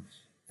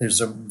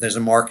there's a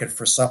market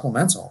for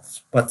supplemental,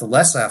 but the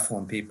less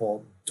affluent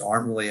people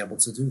aren't really able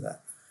to do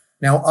that.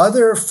 Now,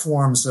 other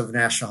forms of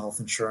national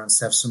health insurance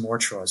have some more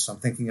choice. I'm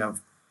thinking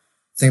of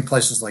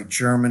places like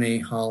Germany,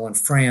 Holland,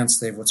 France.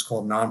 They have what's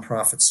called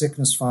nonprofit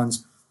sickness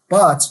funds,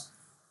 but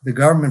the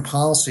government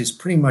policies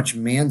pretty much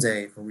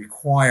mandate or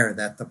require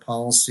that the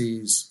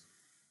policies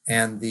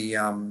and the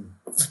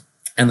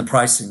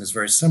pricing is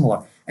very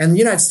similar. And the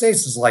United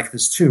States is like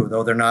this too,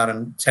 though they're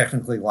not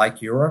technically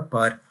like Europe.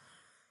 But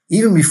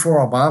even before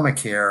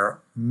Obamacare,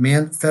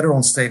 federal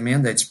and state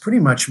mandates pretty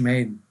much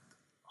made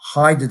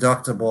high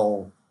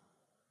deductible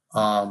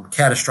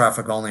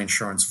catastrophic only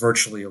insurance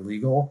virtually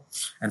illegal.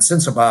 And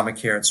since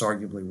Obamacare, it's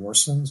arguably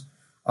worsened.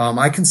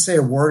 I can say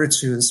a word or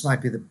two. This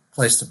might be the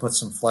place to put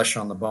some flesh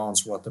on the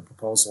bones, what the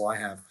proposal I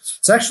have.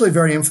 It's actually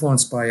very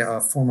influenced by a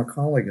former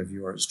colleague of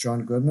yours,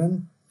 John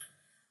Goodman,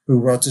 who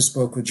wrote this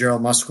book with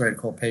Gerald Musgrave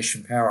called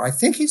Patient Power. I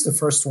think he's the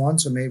first one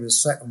to maybe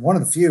one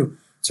of the few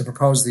to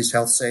propose these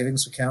health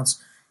savings accounts.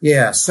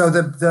 Yeah, so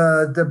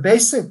the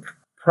basic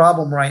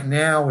problem right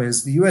now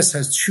is the U.S.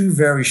 has two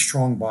very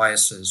strong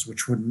biases,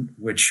 which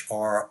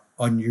are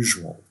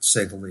unusual, to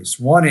say the least.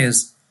 One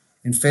is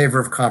in favor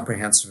of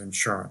comprehensive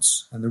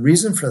insurance. And the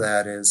reason for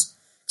that is,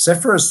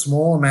 except for a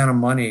small amount of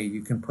money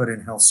you can put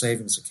in health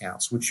savings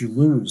accounts, which you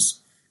lose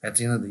at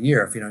the end of the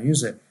year if you don't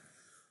use it,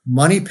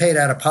 money paid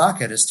out of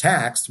pocket is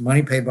taxed.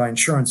 Money paid by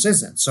insurance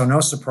isn't. So no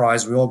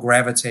surprise, we all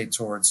gravitate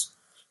towards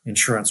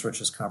insurance,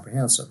 which is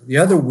comprehensive. The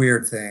other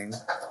weird thing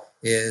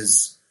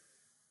is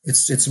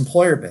it's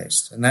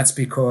employer-based, and that's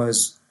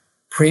because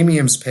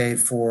premiums paid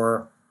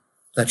for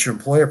that your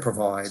employer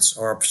provides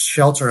are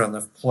sheltered on the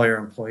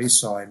employer-employee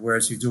side,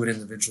 whereas you do it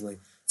individually,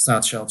 it's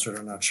not sheltered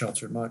or not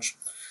sheltered much.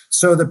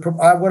 So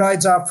what I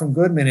adopt from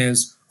Goodman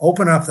is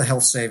open up the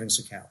health savings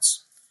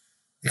accounts,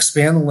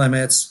 expand the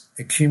limits,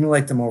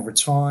 accumulate them over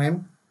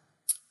time,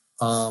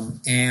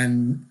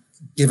 and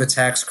give a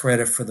tax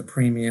credit for the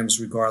premiums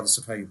regardless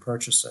of how you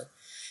purchase it.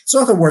 It's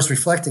not the worst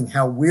reflecting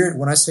how weird,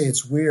 when I say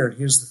it's weird,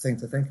 here's the thing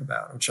to think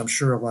about, which I'm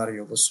sure a lot of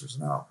your listeners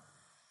know.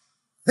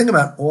 Think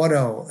about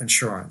auto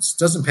insurance. It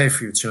doesn't pay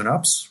for your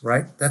tune-ups,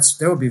 right? That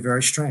would be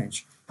very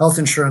strange. Health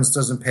insurance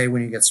doesn't pay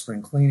when you get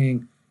spring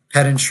cleaning.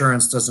 Pet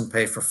insurance doesn't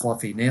pay for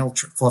Fluffy's nail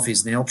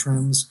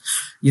trims,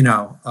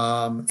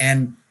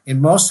 and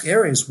in most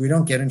areas, we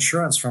don't get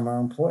insurance from our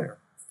employer.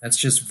 That's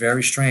just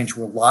very strange.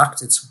 We're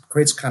locked. It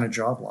creates kind of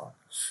job lock.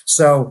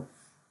 So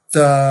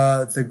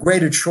the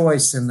greater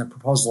choice in the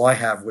proposal I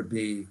have would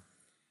be,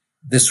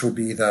 this would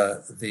be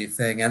the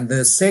thing. And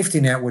the safety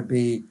net would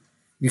be,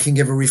 you can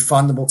give a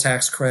refundable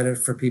tax credit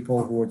for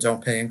people who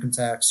don't pay income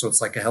tax. So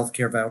it's like a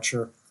healthcare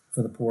voucher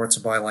for the poor to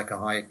buy like a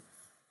high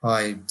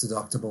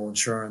deductible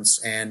insurance.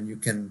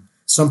 And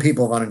some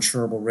people have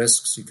uninsurable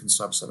risks. You can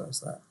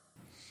subsidize that.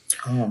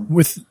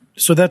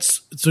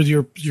 So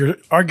you're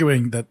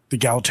arguing that the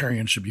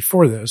egalitarians should be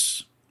for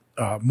this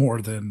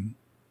more than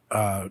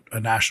a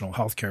national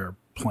healthcare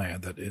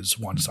plan that is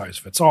one size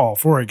fits all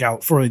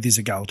for these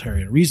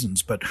egalitarian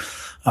reasons. But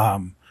I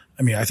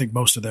think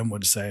most of them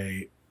would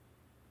say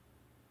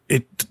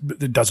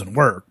it doesn't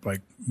work.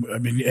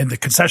 And the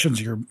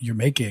concessions you're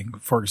making,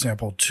 for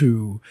example,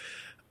 to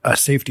a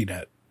safety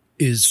net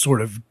is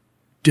sort of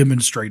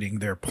demonstrating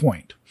their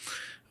point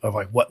of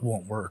what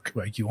won't work.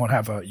 You won't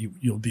have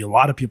you'll be a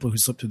lot of people who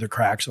slip through the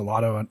cracks, a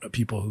lot of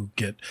people who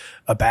get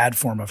a bad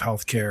form of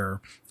healthcare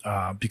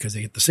because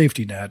they get the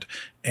safety net.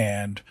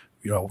 And,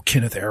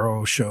 Kenneth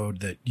Arrow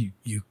showed that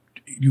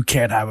you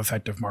can't have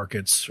effective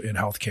markets in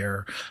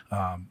healthcare.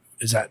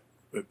 That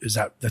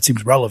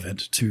seems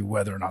relevant to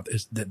whether or not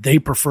that they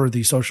prefer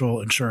the social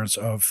insurance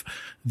of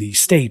the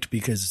state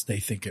because they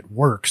think it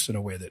works in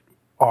a way that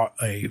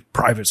a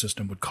private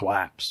system would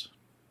collapse.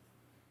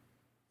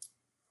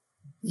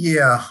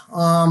 Yeah.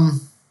 Let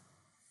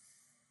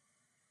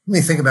me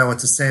think about what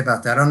to say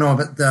about that. I don't know,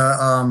 but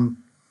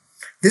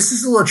this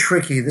is a little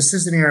tricky. This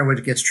is an area where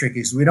it gets tricky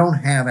because we don't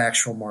have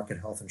actual market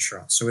health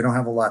insurance, so we don't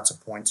have a lot to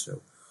point to.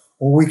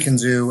 All we can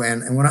do,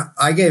 and when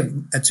I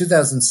gave, at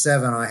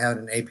 2007, I had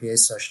an APA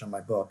session on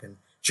my book, and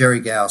Jerry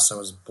Gauss, I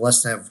was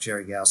blessed to have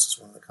Jerry Gauss as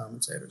one of the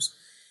commentators,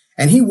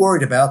 and he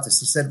worried about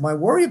this. He said, my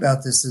worry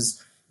about this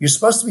is you're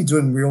supposed to be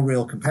doing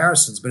real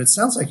comparisons, but it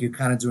sounds like you're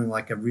kind of doing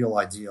like a real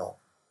ideal.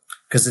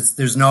 Because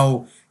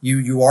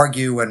you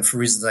argue, and for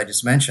reasons I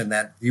just mentioned,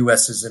 that the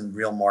U.S. is in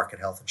real market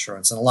health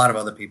insurance, and a lot of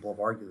other people have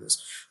argued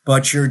this.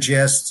 But you're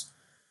just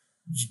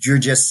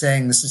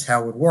saying this is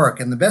how it would work.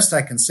 And the best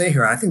I can say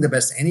here, and I think the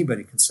best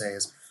anybody can say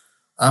is,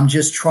 I'm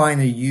just trying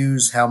to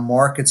use how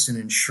markets and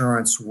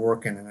insurance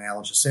work in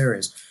analogous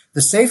areas.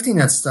 The safety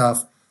net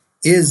stuff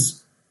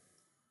is,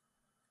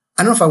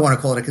 I don't know if I want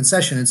to call it a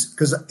concession. It's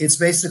because it's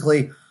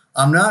basically,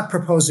 I'm not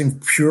proposing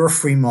pure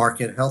free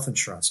market health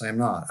insurance. I am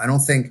not. I don't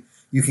think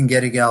you can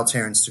get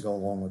egalitarians to go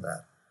along with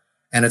that.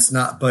 And it's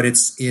not, but it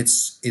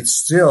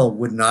still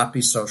would not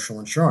be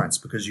social insurance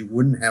because you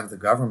wouldn't have the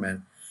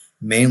government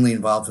mainly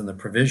involved in the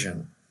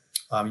provision.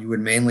 You would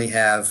mainly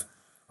have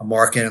a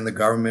market and the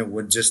government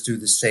would just do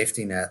the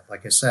safety net,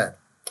 like I said,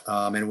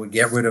 and would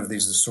get rid of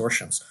these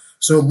distortions.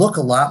 So it would look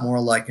a lot more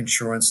like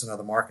insurance in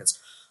other markets.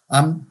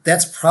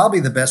 That's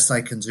probably the best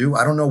I can do.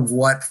 I don't know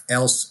what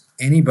else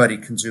anybody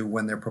can do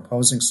when they're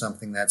proposing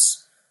something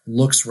that's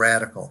looks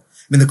radical.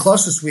 I mean, the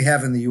closest we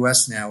have in the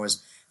U.S. now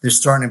is there's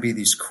starting to be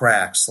these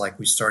cracks, like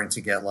we're starting to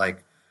get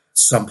like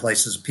some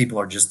places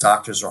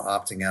doctors are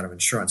opting out of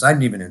insurance. I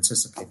didn't even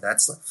anticipate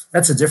that.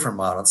 That's a different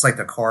model. It's like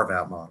the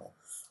carve-out model.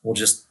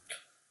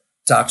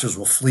 Doctors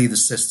will flee the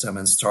system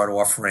and start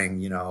offering,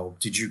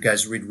 did you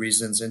guys read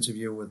Reason's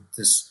interview with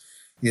this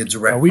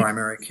direct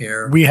primary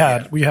care? We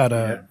had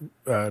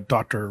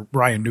Dr.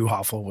 Ryan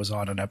Neuhoffel was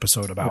on an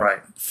episode about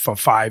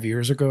 5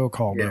 years ago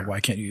called Why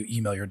Can't You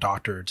Email Your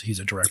Doctor? He's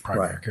a direct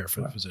primary care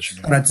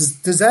physician. Now,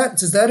 does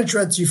that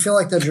address? Do you feel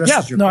like that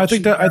addresses your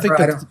question? I think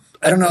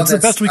I don't know. That's the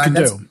best we can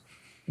do.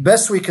 The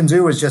best we can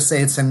do is just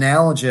say it's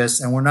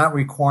analogous, and we're not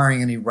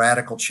requiring any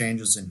radical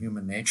changes in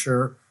human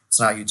nature. It's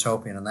not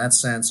utopian in that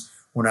sense.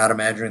 We're not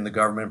imagining the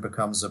government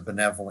becomes a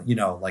benevolent,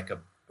 like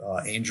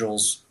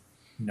angels.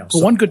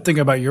 One good thing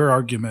about your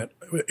argument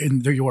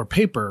in your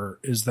paper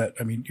is that,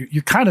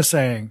 you're kind of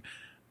saying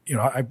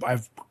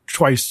I've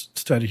twice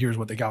studied here's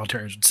what the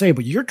egalitarians would say,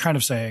 but you're kind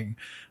of saying,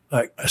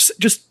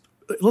 just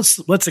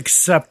let's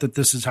accept that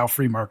this is how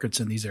free markets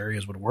in these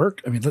areas would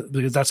work. I mean,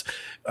 because that's,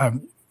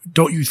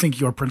 don't you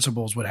think your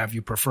principles would have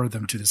you prefer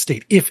them to the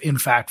state if in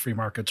fact free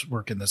markets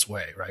work in this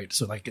way, right?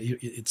 So like,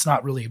 it's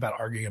not really about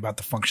arguing about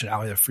the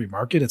functionality of the free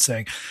market. It's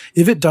saying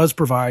if it does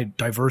provide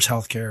diverse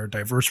healthcare,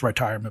 diverse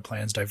retirement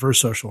plans,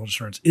 diverse social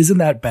insurance, isn't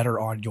that better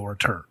on your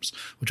terms?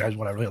 Which is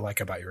what I really like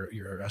about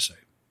your essay.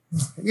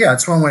 Yeah,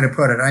 it's one way to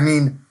put it. I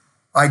mean,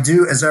 I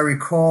do, as I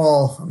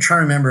recall, I'm trying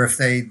to remember if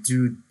they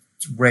do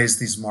raise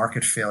these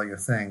market failure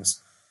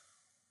things.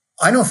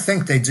 I don't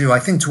think they do. I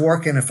think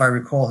Dworkin, if I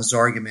recall, his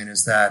argument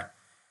is that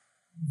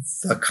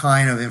the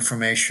kind of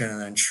information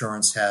an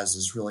insurance has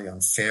is really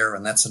unfair,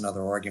 and that's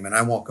another argument.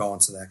 I won't go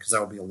into that because that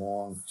would be a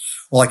long.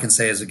 All I can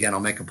say is, again, I'll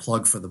make a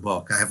plug for the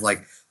book. I have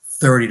like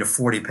 30 to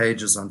 40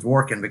 pages on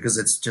Dworkin because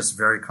it's just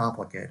very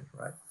complicated,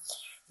 right?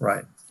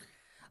 Right.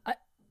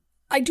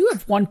 I do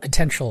have one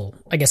potential,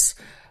 I guess,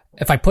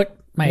 if I put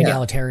my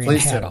egalitarian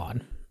hat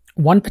on,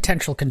 one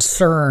potential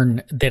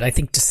concern that I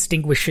think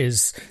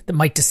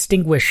might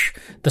distinguish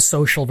the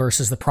social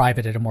versus the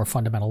private at a more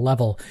fundamental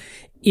level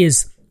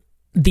is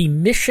the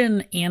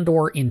mission and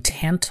or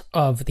intent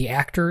of the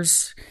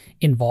actors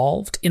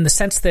involved, in the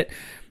sense that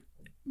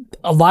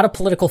a lot of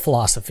political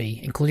philosophy,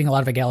 including a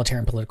lot of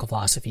egalitarian political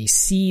philosophy,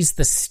 sees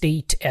the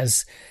state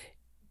as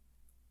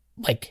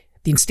like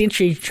the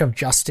instantiation of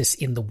justice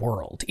in the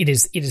world. It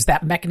is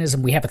that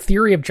mechanism. We have a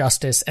theory of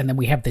justice, and then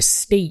we have this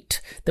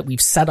state that we've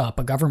set up,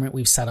 a government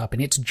we've set up,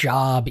 and its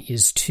job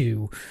is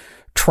to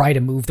try to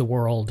move the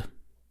world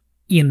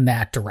in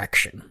that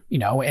direction,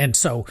 and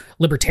so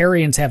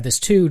libertarians have this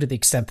too, to the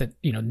extent that,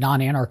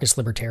 non-anarchist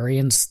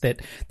libertarians,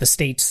 that the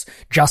state's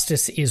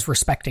justice is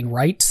respecting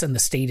rights and the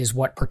state is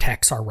what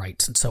protects our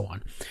rights and so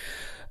on.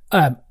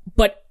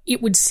 But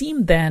it would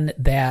seem then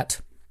that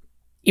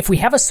if we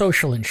have a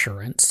social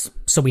insurance,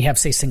 so we have,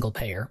 say, single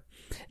payer,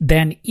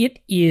 then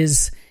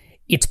it's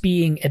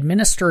being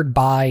administered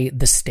by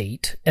the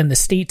state, and the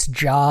state's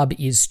job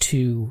is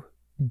to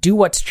do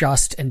what's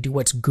just and do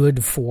what's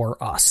good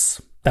for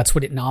us. That's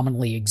what it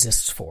nominally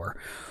exists for.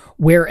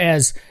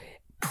 Whereas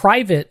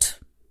private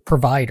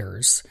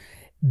providers,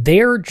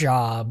 their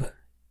job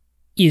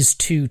is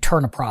to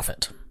turn a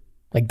profit.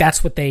 Like,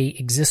 that's what they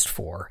exist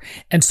for.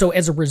 And so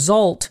as a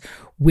result,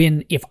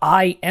 if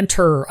I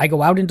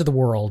go out into the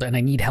world and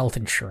I need health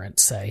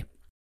insurance, say,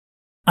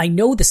 I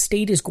know the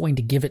state is going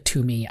to give it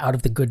to me out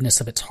of the goodness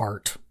of its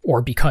heart,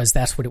 or because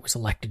that's what it was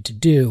elected to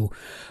do.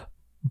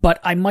 But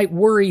I might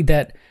worry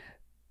that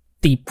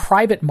the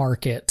private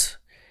market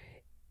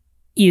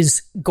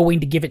is going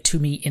to give it to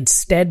me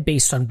instead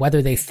based on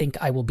whether they think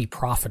I will be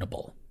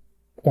profitable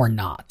or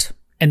not.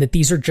 And that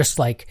these are just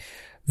like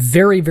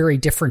very, very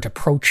different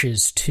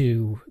approaches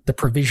to the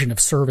provision of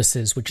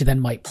services, which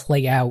then might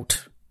play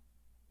out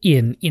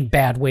in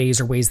bad ways,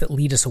 or ways that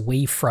lead us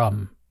away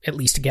from at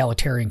least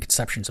egalitarian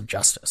conceptions of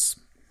justice.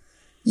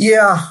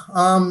 Yeah,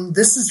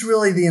 this is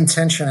really the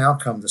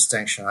intention-outcome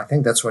distinction. I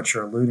think that's what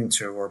you're alluding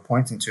to or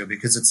pointing to,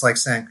 because it's like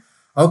saying,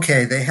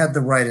 okay, they had the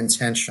right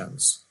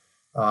intentions,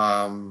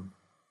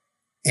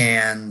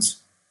 and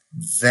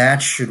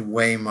that should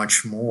weigh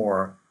much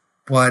more.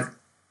 But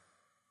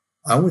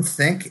I would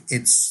think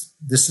this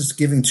is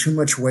giving too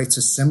much weight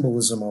to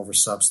symbolism over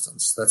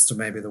substance. That's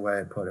maybe the way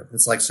I put it.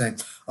 It's like saying,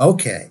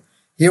 okay,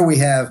 here we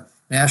have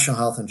national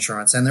health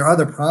insurance, and there are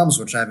other problems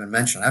which I haven't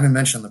mentioned. I haven't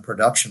mentioned the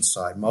production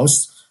side.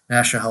 Most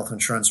national health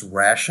insurance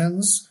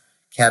rations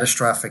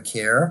catastrophic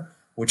care,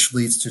 which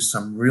leads to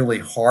some really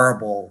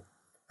horrible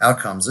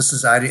outcomes.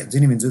 I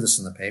didn't even do this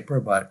in the paper,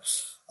 but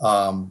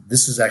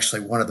this is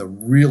actually one of the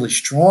really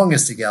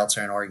strongest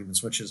egalitarian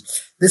arguments, which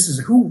is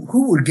who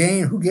would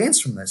gain? Who gains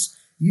from this?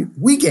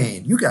 We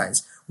gain. You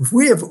guys.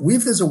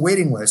 If there's a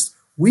waiting list,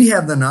 we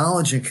have the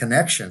knowledge and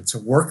connection to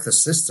work the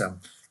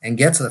system and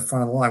get to the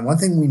front of the line. One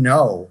thing we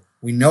know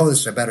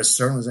this about as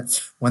certainly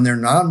as when they're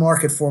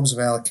non-market forms of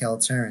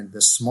egalitarian,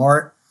 the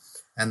smart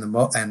and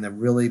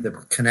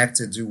the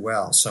connected do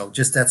well. So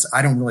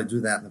I don't really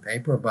do that in the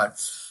paper,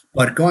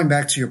 but going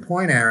back to your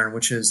point, Aaron,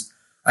 which is,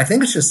 I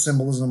think it's just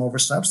symbolism over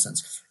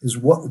substance.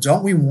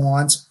 Don't we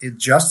want it?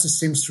 Justice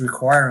seems to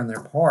require on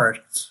their part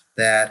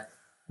that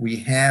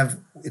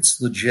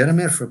it's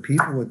legitimate for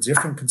people with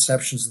different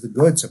conceptions of the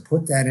good to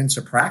put that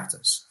into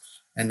practice.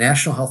 And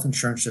national health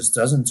insurance just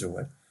doesn't do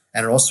it.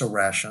 And it also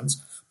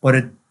rations.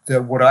 But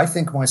what I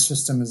think my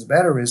system is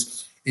better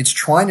is it's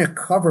trying to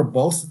cover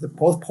both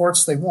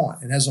parts they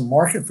want. It has a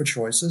market for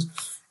choices,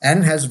 and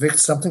it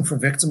has something for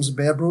victims of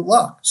bad brute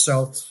luck.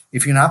 So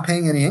if you're not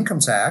paying any income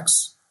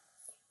tax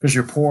because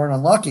you're poor and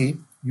unlucky,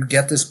 you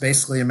get this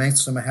basically, it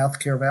makes them a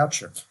healthcare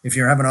voucher. If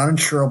you have an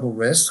uninsurable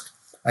risk,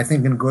 I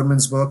think in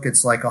Goodman's book,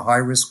 it's like a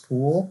high-risk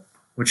pool,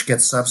 which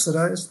gets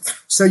subsidized.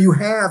 So you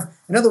have,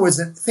 in other words,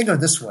 think of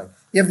it this way.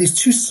 You have these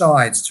two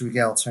sides to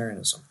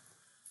egalitarianism.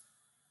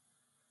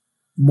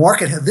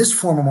 This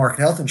form of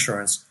market health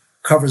insurance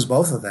covers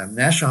both of them.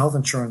 National health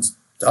insurance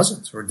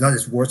doesn't, or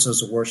does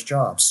a worse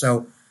job.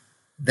 So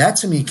that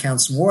to me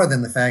counts more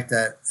than the fact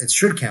that it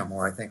should count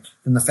more, I think,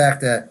 than the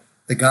fact that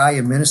the guy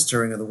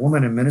administering or the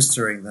woman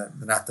administering,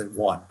 not the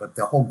one, but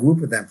the whole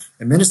group of them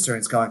administering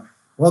is going,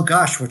 well,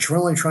 gosh, we're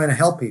really trying to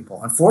help people.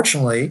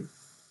 Unfortunately,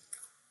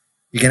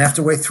 you're going to have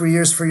to wait 3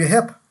 years for your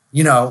hip,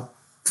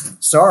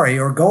 sorry,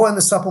 or go on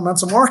the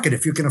supplemental market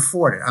if you can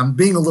afford it. I'm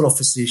being a little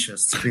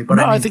facetious, but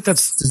I think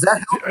that's. Does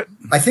that help?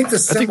 I think the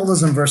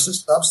symbolism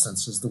versus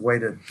substance is the way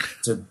to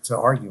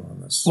argue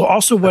on this. Well,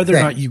 also whether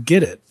or not you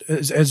get it,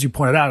 as you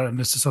pointed out, and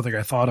this is something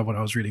I thought of when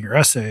I was reading your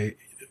essay.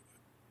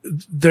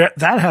 That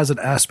has an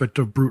aspect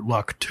of brute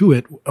luck to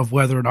it, of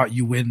whether or not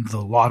you win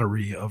the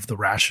lottery of the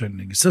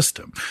rationing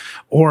system,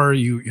 or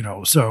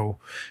So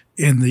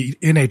in the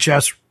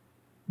NHS,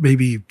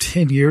 maybe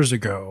 10 years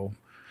ago,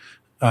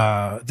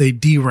 they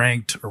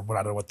deranked, or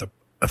I don't know what the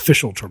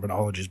official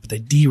terminology is, but they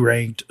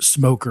deranked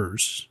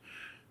smokers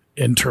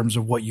in terms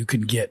of what you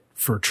can get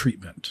for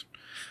treatment.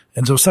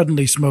 And so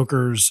suddenly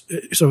smokers,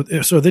 so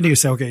then you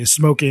say, okay,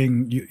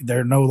 smoking,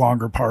 they're no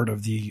longer part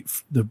of the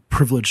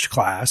privileged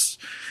class.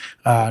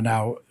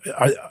 Now,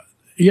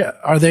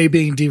 are they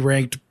being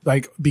deranked?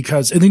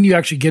 Because, and then you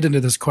actually get into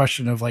this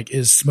question of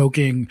is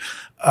smoking,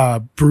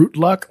 brute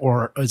luck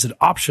or is it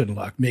option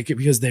luck? Make it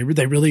because they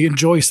really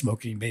enjoy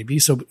smoking maybe.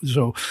 So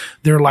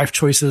their life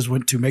choices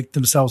went to make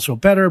themselves feel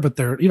better, but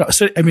they're,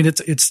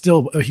 it's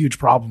still a huge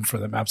problem for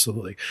them.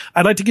 Absolutely.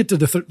 I'd like to get to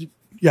the third.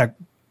 Yeah.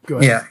 Go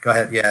ahead. Yeah, go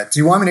ahead. Yeah. Do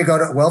you want me to go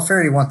to welfare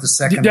or do you want the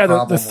second problem?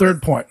 Yeah, the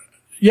third point.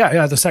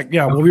 Yeah, the second.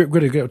 Yeah, well, we're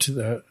going to go to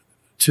the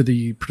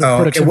productivity.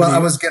 Okay. Well, I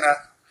was going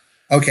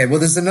to. Okay. Well,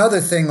 there's another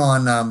thing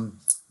on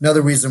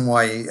another reason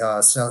why.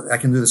 So I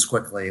can do this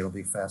quickly. It'll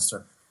be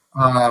faster.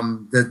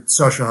 That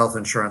social health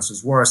insurance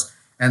is worse,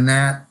 and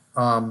that.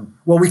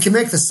 We can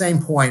make the same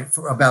point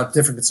about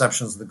different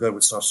conceptions of the good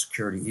with Social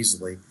Security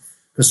easily,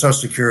 because Social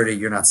Security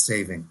you're not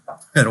saving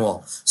at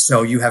all,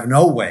 so you have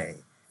no way,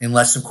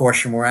 unless of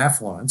course you're more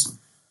affluent.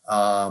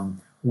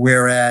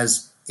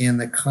 Whereas in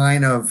the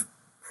kind of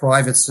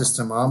private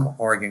system I'm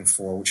arguing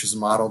for, which is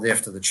modeled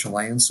after the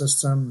Chilean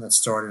system that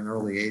started in the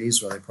early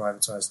 80s where they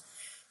privatized,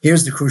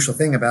 here's the crucial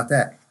thing about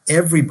that.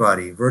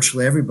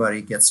 Virtually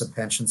everybody gets a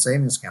pension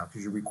savings account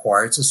because you're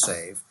required to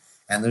save,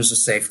 and there's a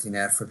safety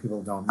net for people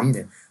who don't need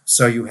it.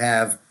 So you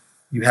have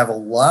a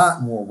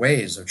lot more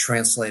ways of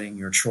translating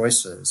your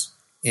choices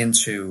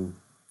into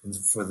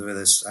for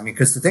this. I mean,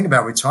 because the thing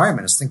about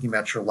retirement is thinking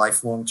about your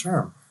life long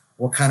term.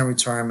 What kind of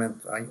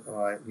retirement I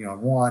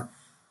want?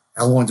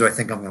 How long do I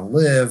think I'm going to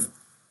live?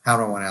 How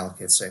do I want to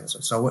allocate savings?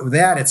 So with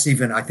that,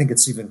 I think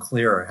it's even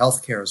clearer.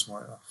 Healthcare is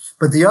more.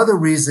 But the other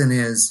reason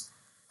is,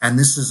 and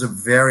this is a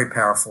very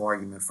powerful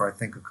argument for, I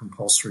think, a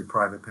compulsory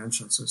private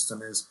pension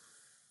system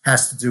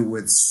has to do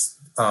with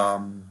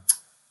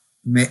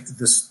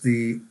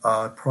the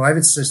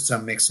private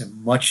system makes it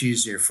much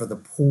easier for the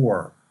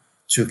poor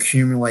to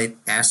accumulate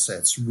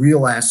assets,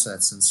 real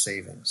assets and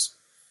savings.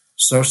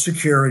 Social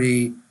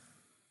Security,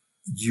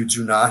 you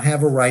do not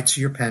have a right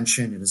to your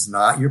pension. It is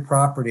not your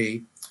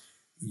property.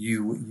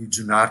 You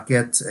do not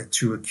get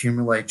to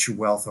accumulate your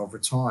wealth over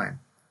time.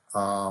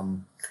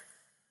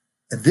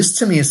 This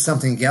to me is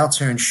something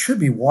egalitarians should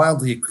be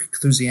wildly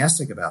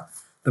enthusiastic about.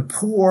 The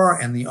poor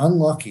and the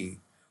unlucky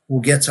will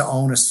get to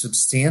own a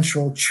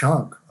substantial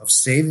chunk of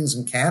savings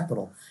and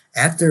capital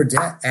at their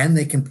debt, and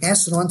they can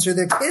pass it on to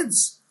their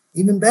kids,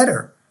 even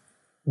better.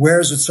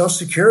 Whereas with Social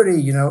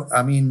Security,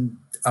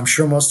 I'm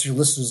sure most of your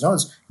listeners know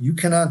this, you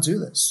cannot do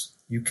this.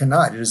 You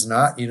cannot. It is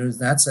not,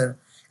 that's it.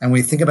 And when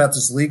you think about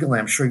this legally,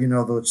 I'm sure you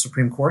know the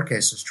Supreme Court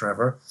cases,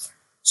 Trevor.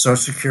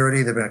 Social Security,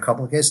 there have been a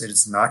couple of cases.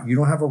 It's not, you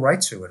don't have a right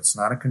to it. It's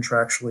not a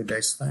contractually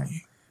based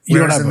thing.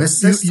 Whereas in this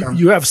system,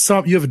 you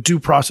have due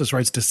process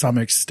rights to some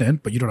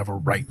extent, but you don't have a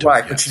right to it.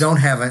 Right, but you don't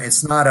have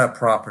it's not a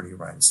property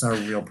right. It's not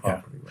a real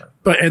property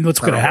right. And what's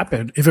going to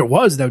happen, if it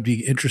was, that would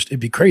be interesting.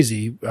 It'd be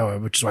crazy,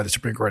 which is why the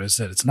Supreme Court has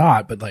said it's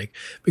not, but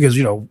because,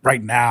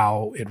 right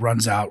now it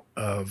runs out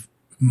of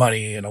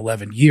money in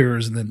 11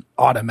 years and then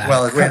automatic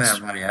cuts. Well, it ran cuts. out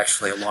of money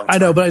actually a long time I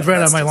know, but it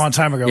ran out of money a long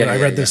time ago. I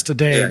read this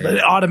today.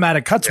 But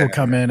automatic cuts will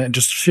come in and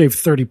just shave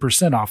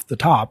 30% off the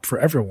top for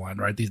everyone,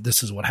 right?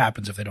 This is what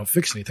happens if they don't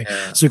fix anything.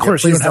 Yeah. So of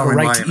course you don't have a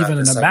right to even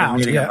an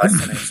amount.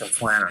 Financial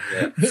planner.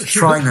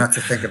 Trying not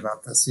to think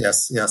about this.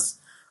 Yes.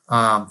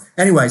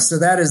 Anyway, so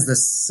that is the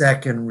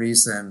second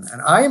reason. And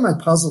I am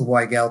puzzled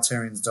why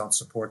egalitarians don't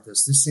support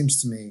this. This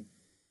seems to me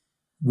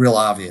real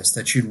obvious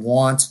that you'd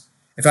want,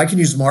 if I can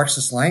use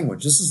Marxist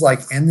language, this is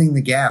like ending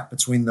the gap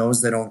between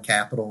those that own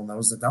capital and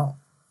those that don't.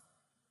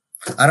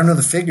 I don't know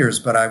the figures,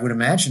 but I would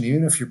imagine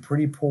even if you're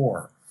pretty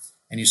poor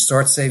and you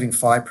start saving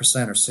 5%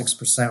 or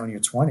 6% when you're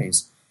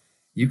 20s,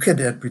 you could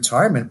at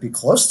retirement be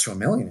close to a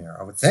millionaire,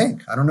 I would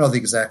think. I don't know the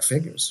exact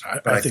figures.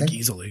 I think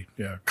easily.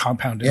 Yeah.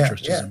 Compound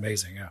interest is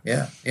amazing.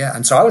 Yeah.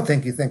 And so I would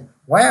think,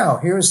 wow,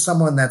 here's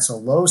someone that's a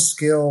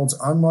low-skilled,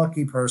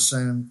 unlucky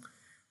person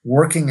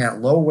working at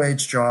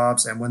low-wage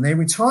jobs, and when they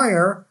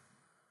retire,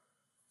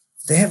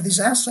 they have these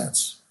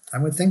assets. I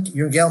would think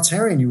you're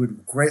egalitarian, you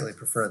would greatly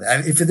prefer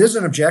that. If there's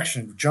an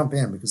objection, jump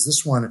in, because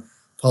this one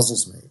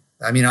puzzles me.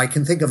 I mean, I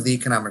can think of the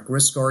economic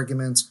risk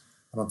argument,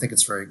 I don't think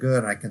it's very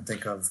good. And I can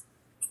think of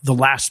the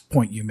last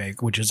point you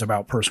make, which is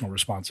about personal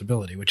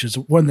responsibility, which is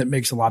one that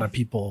makes a lot of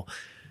people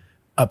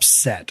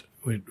upset.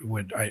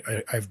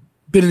 I've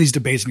been in these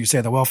debates, and you say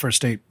the welfare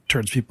state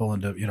turns people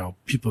into,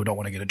 people who don't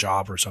want to get a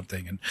job or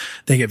something, and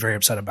they get very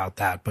upset about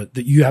that. But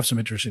you have some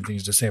interesting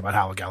things to say about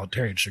how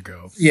egalitarian should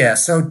go. Yeah.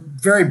 So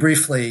very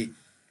briefly,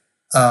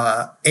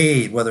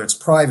 aid, whether it's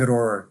private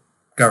or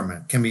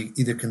government, can be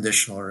either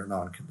conditional or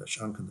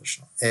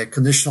unconditional.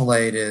 Conditional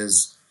aid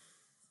is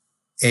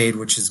aid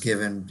which is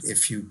given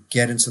if you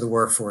get into the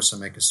workforce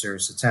and make a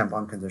serious attempt.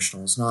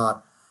 Unconditional is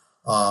not.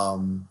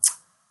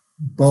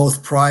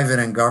 Both private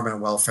and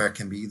government welfare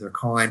can be either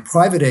kind.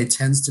 Private aid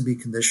tends to be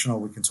conditional.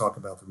 We can talk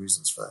about the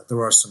reasons for that.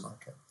 There are some.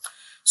 Okay.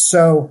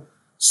 So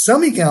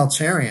some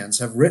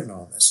egalitarians have written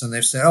on this, and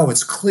they've said,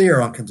 it's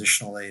clear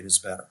unconditional aid is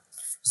better.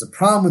 There's a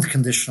problem with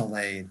conditional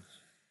aid,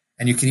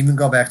 and you can even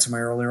go back to my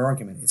earlier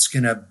argument. It's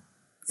going to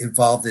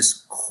involve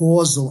this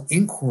causal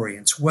inquiry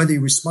into whether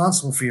you're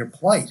responsible for your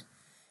plight.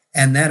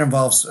 And that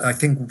involves, I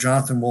think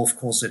Jonathan Wolff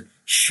calls it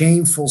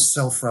shameful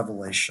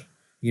self-revelation.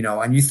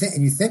 And you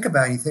think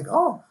about it, and you think,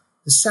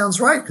 this sounds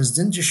right, because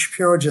didn't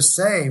Shapiro just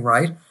say,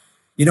 right,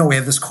 we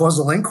have this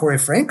causal inquiry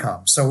for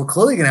income, so we're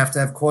clearly going to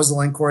have causal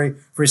inquiry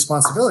for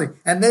responsibility.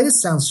 And that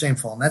sounds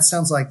shameful, and that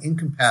sounds like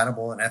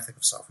incompatible and ethic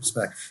of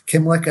self-respect.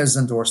 Kimlick has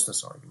endorsed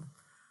this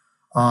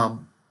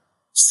argument.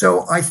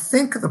 So I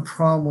think the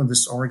problem with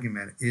this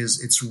argument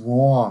is it's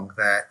wrong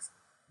that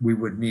we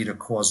would need a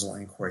causal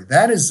inquiry.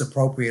 That is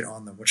appropriate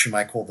on what you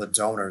might call the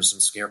donors,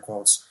 and scare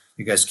quotes.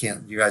 But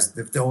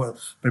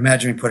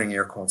imagine me putting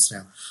air quotes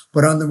now.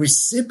 But on the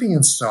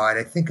recipient side,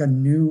 I think a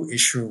new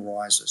issue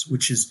arises,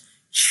 which is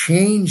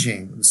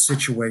changing the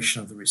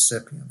situation of the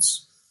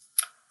recipients.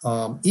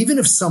 Even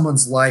if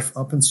someone's life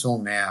up until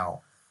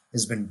now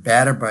has been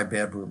battered by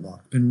bad brute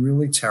luck, been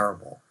really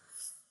terrible,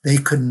 they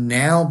could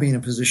now be in a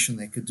position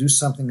they could do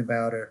something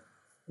about it,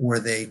 or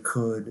they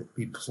could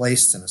be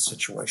placed in a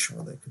situation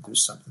where they could do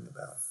something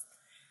about it.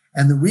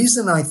 And the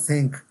reason I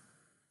think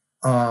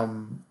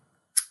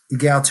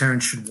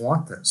egalitarians should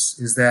want this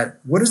is that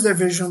what is their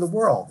vision of the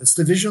world? It's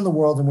the vision of the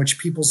world in which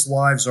people's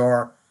lives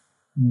are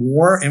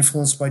more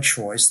influenced by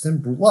choice than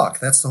brute luck.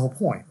 That's the whole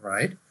point,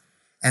 right?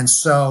 And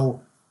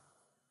so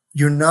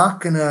you're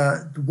not going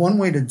to – one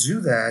way to do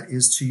that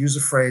is to use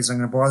a phrase – I'm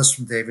going to borrow this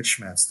from David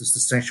Schmitz. This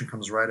distinction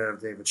comes right out of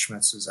David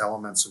Schmitz's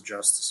Elements of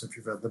Justice, if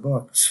you've read the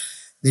book.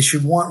 They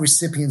should want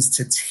recipients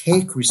to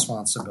take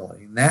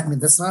responsibility. And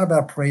that's not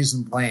about praise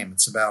and blame.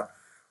 It's about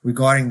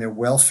regarding their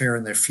welfare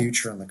and their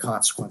future, and the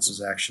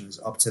consequences of action is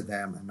up to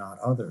them and not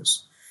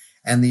others.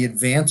 And the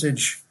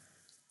advantage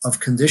of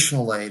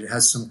conditional aid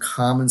has some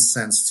common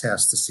sense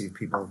tests to see if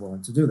people are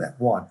willing to do that.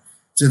 One,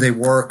 do they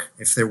work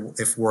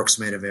if work's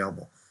made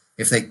available?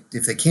 If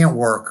they can't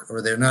work,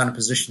 or they're not in a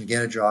position to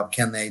get a job,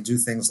 can they do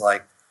things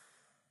like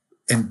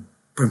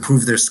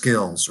improve their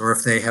skills? Or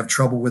if they have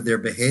trouble with their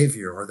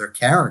behavior or their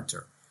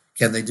character,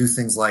 can they do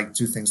things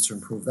to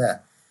improve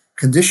that?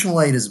 Conditional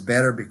aid is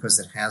better because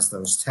it has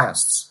those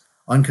tests.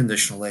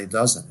 Unconditional aid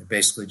doesn't. It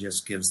basically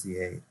just gives the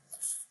aid.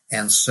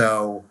 And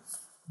so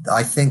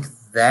I think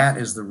that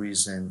is the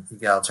reason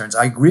egalitarians.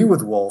 I agree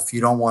with Wolff.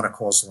 You don't want a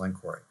causal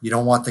inquiry. You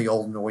don't want the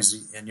old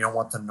noisy, and you don't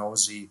want the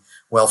nosy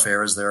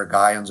welfare. Is there a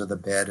guy under the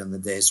bed in the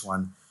days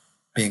when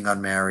being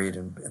unmarried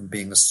and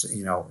being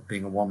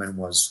a woman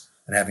was,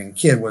 and having a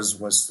kid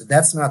was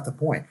that's not the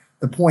point.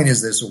 The point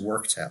is there's a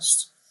work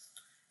test.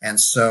 And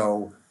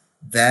so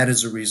that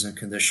is a reason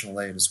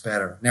conditional aid is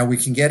better. Now, we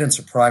can get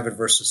into private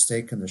versus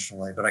state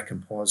conditional aid, but I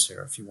can pause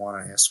here if you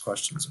want to ask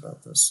questions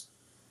about this.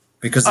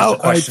 Because there's a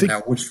question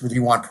now, which would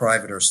you want,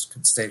 private or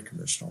state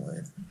conditional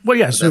aid? Well,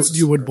 yeah, so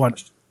you would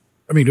want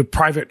 – a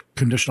private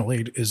conditional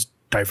aid is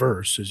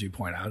diverse, as you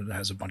point out. It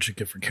has a bunch of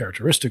different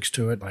characteristics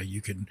to it. Like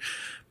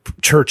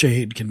church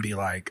aid can be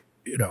like,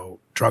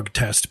 drug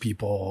test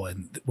people,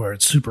 and where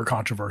it's super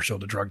controversial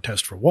to drug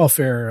test for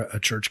welfare, a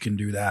church can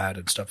do that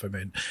and stuff.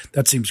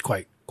 That seems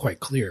quite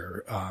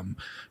clear.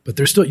 But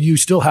you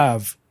still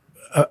have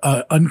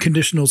a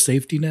unconditional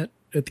safety net,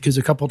 because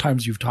a couple of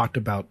times you've talked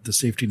about the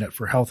safety net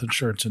for health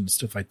insurance and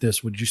stuff like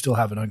this. Would you still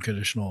have an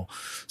unconditional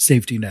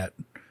safety net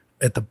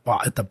at the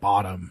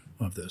bottom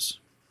of this?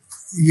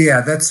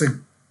 Yeah, that's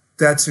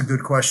a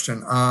good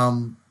question.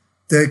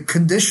 The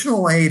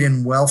conditional aid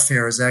in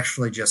welfare is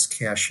actually just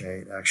cash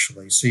aid,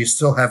 actually. So you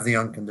still have the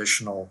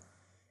unconditional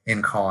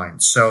in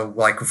kind. So,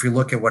 like, if you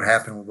look at what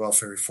happened with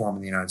welfare reform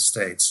in the United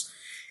States,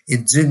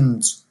 it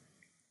didn't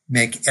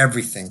make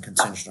everything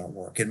contingent on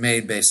work. It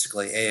made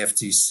basically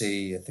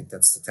AFDC, I think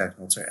that's the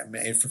technical term,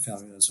 aid for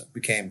families,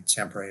 became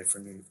temporary aid for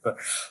need.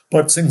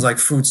 But things like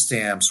food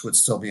stamps would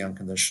still be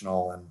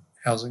unconditional, and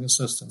housing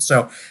assistance.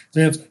 So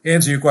to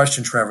answer your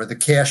question, Trevor, the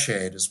cash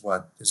aid is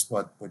what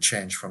would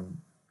change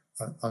from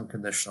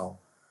unconditional.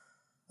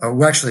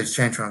 Actually, it's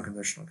changed from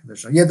unconditional to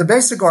conditional. Yeah, the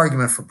basic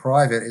argument for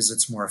private is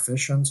it's more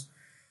efficient,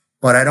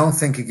 but I don't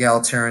think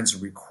egalitarians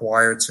are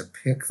required to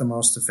pick the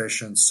most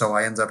efficient. So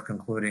I end up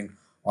concluding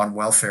on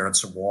welfare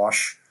it's a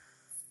wash,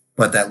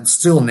 but that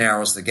still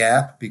narrows the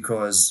gap,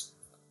 because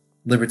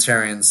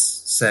libertarians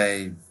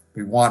say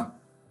we want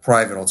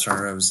private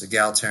alternatives.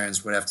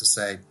 Egalitarians would have to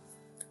say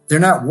they're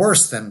not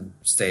worse than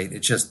state.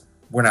 It's just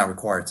we're not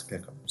required to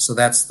pick them. So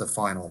that's the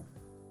final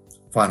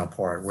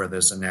part where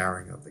there's a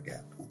narrowing of the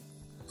gap.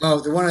 Oh,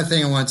 the one other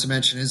thing I wanted to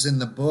mention is in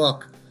the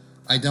book,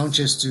 I don't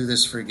just do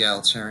this for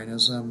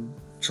egalitarianism,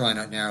 try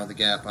not narrow the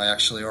gap. I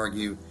actually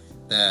argue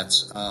that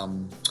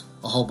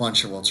a whole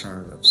bunch of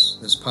alternatives.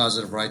 There's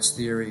positive rights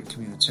theory,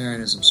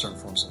 communitarianism, certain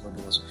forms of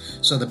liberalism.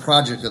 So the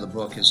project of the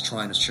book is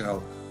trying to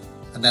show,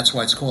 and that's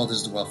why it's called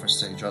Is the Welfare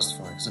State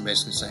Justified? Because I'm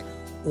basically saying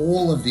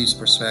all of these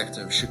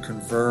perspectives should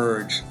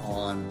converge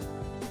on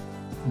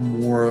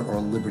more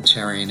or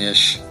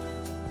libertarian-ish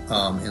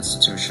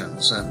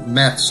institutions. And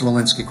Matt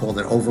Smolinski called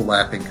it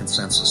overlapping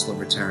consensus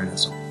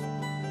libertarianism.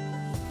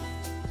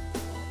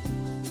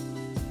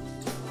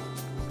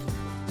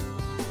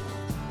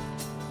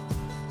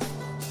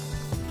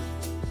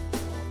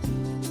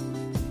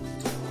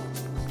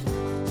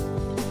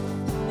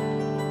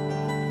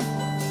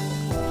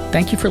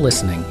 Thank you for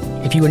listening.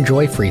 If you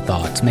enjoy Free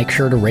Thoughts, make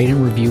sure to rate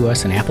and review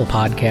us in Apple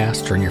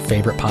Podcasts or in your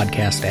favorite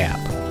podcast app.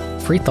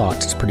 Free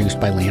Thoughts is produced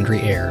by Landry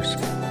Ayres.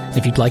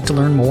 If you'd like to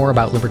learn more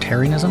about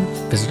libertarianism,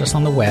 visit us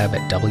on the web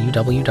at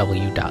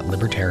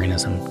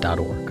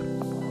www.libertarianism.org.